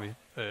behov har vi,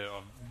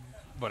 og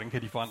hvordan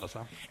kan de forandre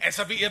sig?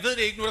 Altså, jeg ved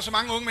det ikke. Nu er der så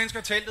mange unge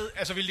mennesker teltet.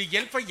 Altså, vil det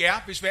hjælpe for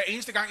jer, hvis hver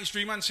eneste gang I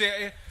streamer en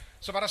serie,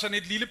 så var der sådan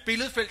et lille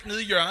billedfelt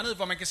nede i hjørnet,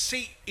 hvor man kan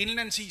se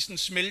indlandsisen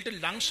smelte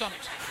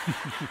langsomt.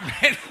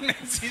 men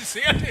I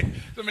ser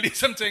det, så man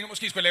ligesom tænker,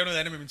 måske skulle jeg lave noget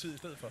andet med min tid i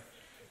stedet for.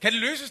 Kan det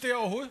løses det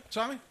overhovedet,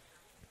 Tommy?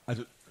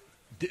 Altså,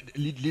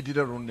 lige det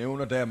der du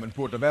nævner der, man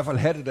burde i hvert fald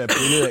have det der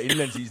billede af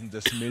indlandsisen, der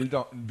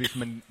smelter, hvis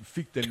man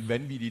fik den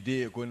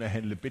vanvittige idé at gå ind og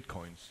handle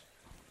bitcoins.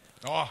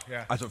 Ja.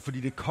 Altså,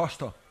 fordi det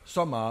koster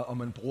så meget, og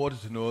man bruger det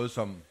til noget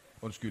som,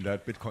 undskyld, der er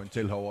et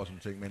bitcoin-tæl herovre og sådan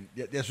ting, men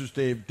jeg synes,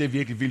 det er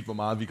virkelig vildt, hvor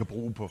meget vi kan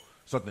bruge på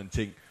sådan en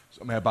ting,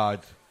 som er bare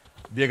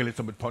virker lidt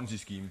som et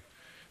Ponzi-scheme.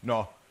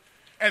 Nå.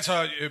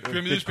 Altså,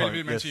 pyramidespil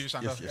vil man sige,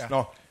 yes. Ja.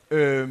 Nå,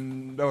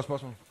 hvad var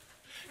spørgsmålet?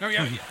 Nå,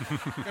 jeg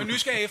er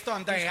nysgerrig efter,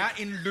 om der er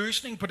en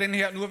løsning på den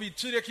her. Nu har vi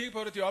tidligere kigget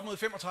på det, det er op mod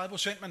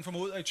 35%, man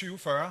formoder i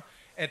 2040,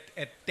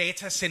 at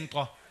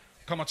datacentre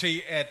kommer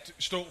til at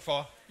stå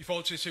for i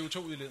forhold til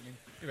CO2-udledning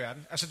i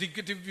verden. Altså, vi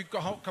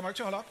kommer ikke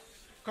til at holde op.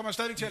 Kommer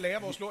stadigvæk til at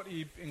lære vores lort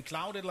i en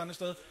cloud et eller andet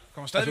sted.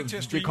 Kommer stadigvæk til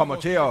at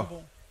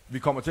streame vi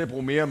kommer til at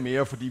bruge mere og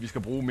mere, fordi vi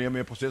skal bruge mere og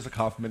mere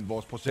processorkraft, men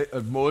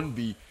måden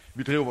vi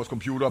vi driver vores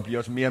computer og bliver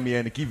også mere og mere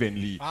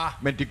energivenlige.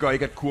 Men det gør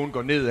ikke, at kurven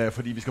går nedad,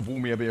 fordi vi skal bruge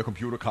mere og mere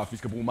computerkraft. Vi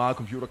skal bruge meget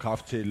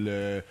computerkraft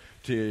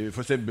til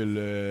for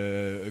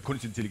eksempel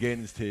kunstig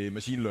intelligens, til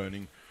machine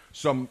learning,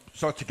 som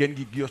så til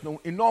gengæld giver os nogle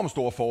enormt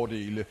store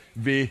fordele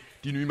ved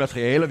de nye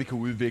materialer, vi kan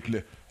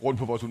udvikle rundt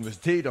på vores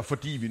universiteter,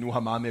 fordi vi nu har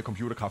meget mere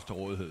computerkraft til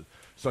rådighed.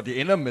 Så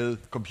det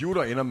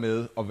computer ender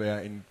med at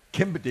være en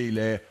kæmpe del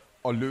af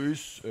at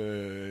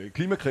løse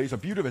klimakrise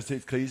og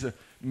biodiversitetskrise,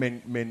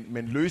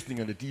 men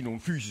løsningerne, de er nogle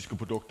fysiske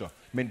produkter.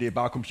 Men det er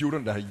bare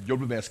computeren, der har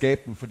hjulpet med at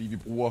skabe dem, fordi vi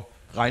bruger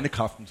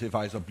regnekraften til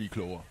faktisk at blive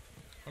klogere.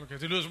 Okay,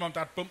 det lyder som om, der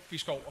er et bump, vi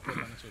skal over på et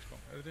eller andet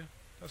tidspunkt. Er det det?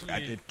 Der er sådan Ja,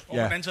 lige det- over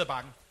ja. på den anden side af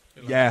bakken.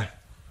 Eller?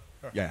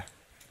 Ja.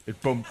 Et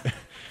bump.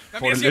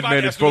 Jamen, jeg siger lidt bare,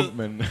 mere at et bump,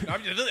 men... Nå,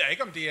 men jeg ved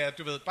ikke, om det er,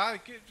 du ved, bare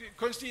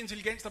kunstig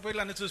intelligens, der på et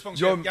eller andet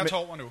tidspunkt Jo, siger, jeg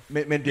tager over nu.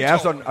 Men det er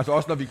sådan, altså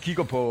også når vi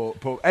kigger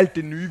på alt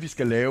det nye, vi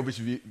skal lave,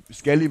 hvis vi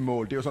skal i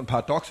mål, det er jo sådan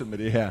paradokset med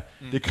det her.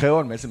 Det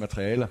kræver en masse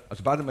materialer.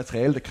 Altså bare det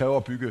materiale, det kræver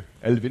at bygge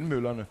alle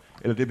vindmøllerne,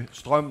 eller det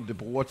strøm, det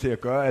bruger til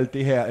at gøre alt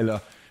det her, eller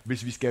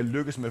hvis vi skal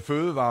lykkes med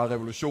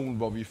fødevarerevolutionen,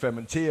 hvor vi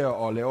fermenterer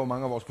og laver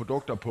mange af vores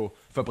produkter på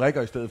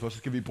fabrikker i stedet for, så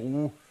skal vi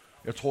bruge,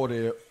 jeg tror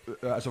det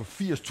er altså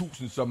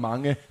 80.000 så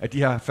mange af de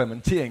her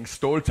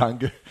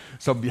fermenteringsståltanke,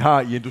 som vi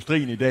har i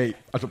industrien i dag.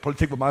 Altså prøv at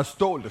tænke, hvor meget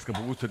stål, der skal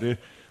bruges til det.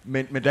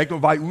 Men der er ikke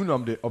nogen vej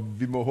udenom det, og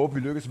vi må håbe, vi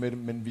lykkes med det,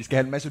 men vi skal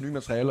have en masse nye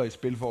materialer i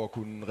spil for at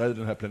kunne redde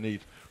den her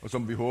planet. Og så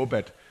må vi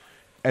håbe,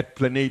 at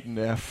planeten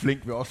er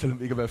flink ved os, selvom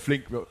vi ikke kan være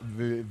flink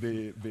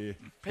ved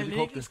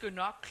Planeten skal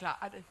nok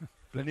klare det.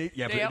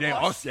 det er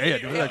også,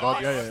 det ved jeg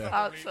godt.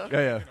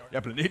 Altså. Ja,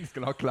 planeten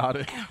skal nok klare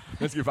det.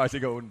 Den skal vi faktisk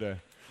ikke have ondt af.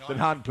 Den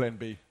har en plan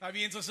B. Nej, vi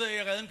er interesseret i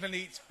at redde en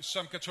planet,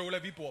 som kan tåle,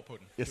 at vi bor på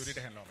den. Yes. Det er jo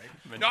det handler om, ikke?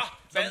 Men-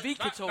 Som vi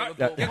kan tåle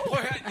på. Jeg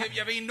prøver her.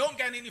 Jeg vil enormt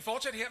gerne ind i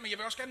fortsætte her, men jeg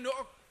vil også gerne nå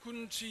at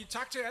kunne sige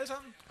tak til alle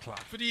sammen.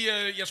 Klart. Fordi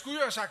jeg skulle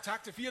jo have sagt tak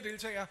til 4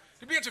 deltagere.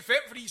 Det bliver til 5,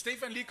 fordi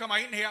Stefan lige kommer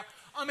ind her.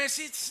 Og med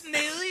sit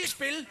snedige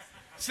spil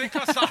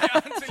sikrer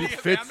sejren til Lea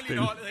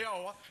Wermelin-holdet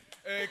herovre.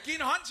 Giv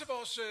en hånd til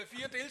vores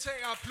 4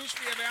 deltagere, plus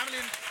Lea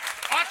Wermelin.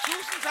 Og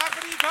tusind tak,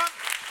 fordi I kom.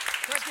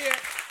 Tak skal I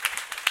have.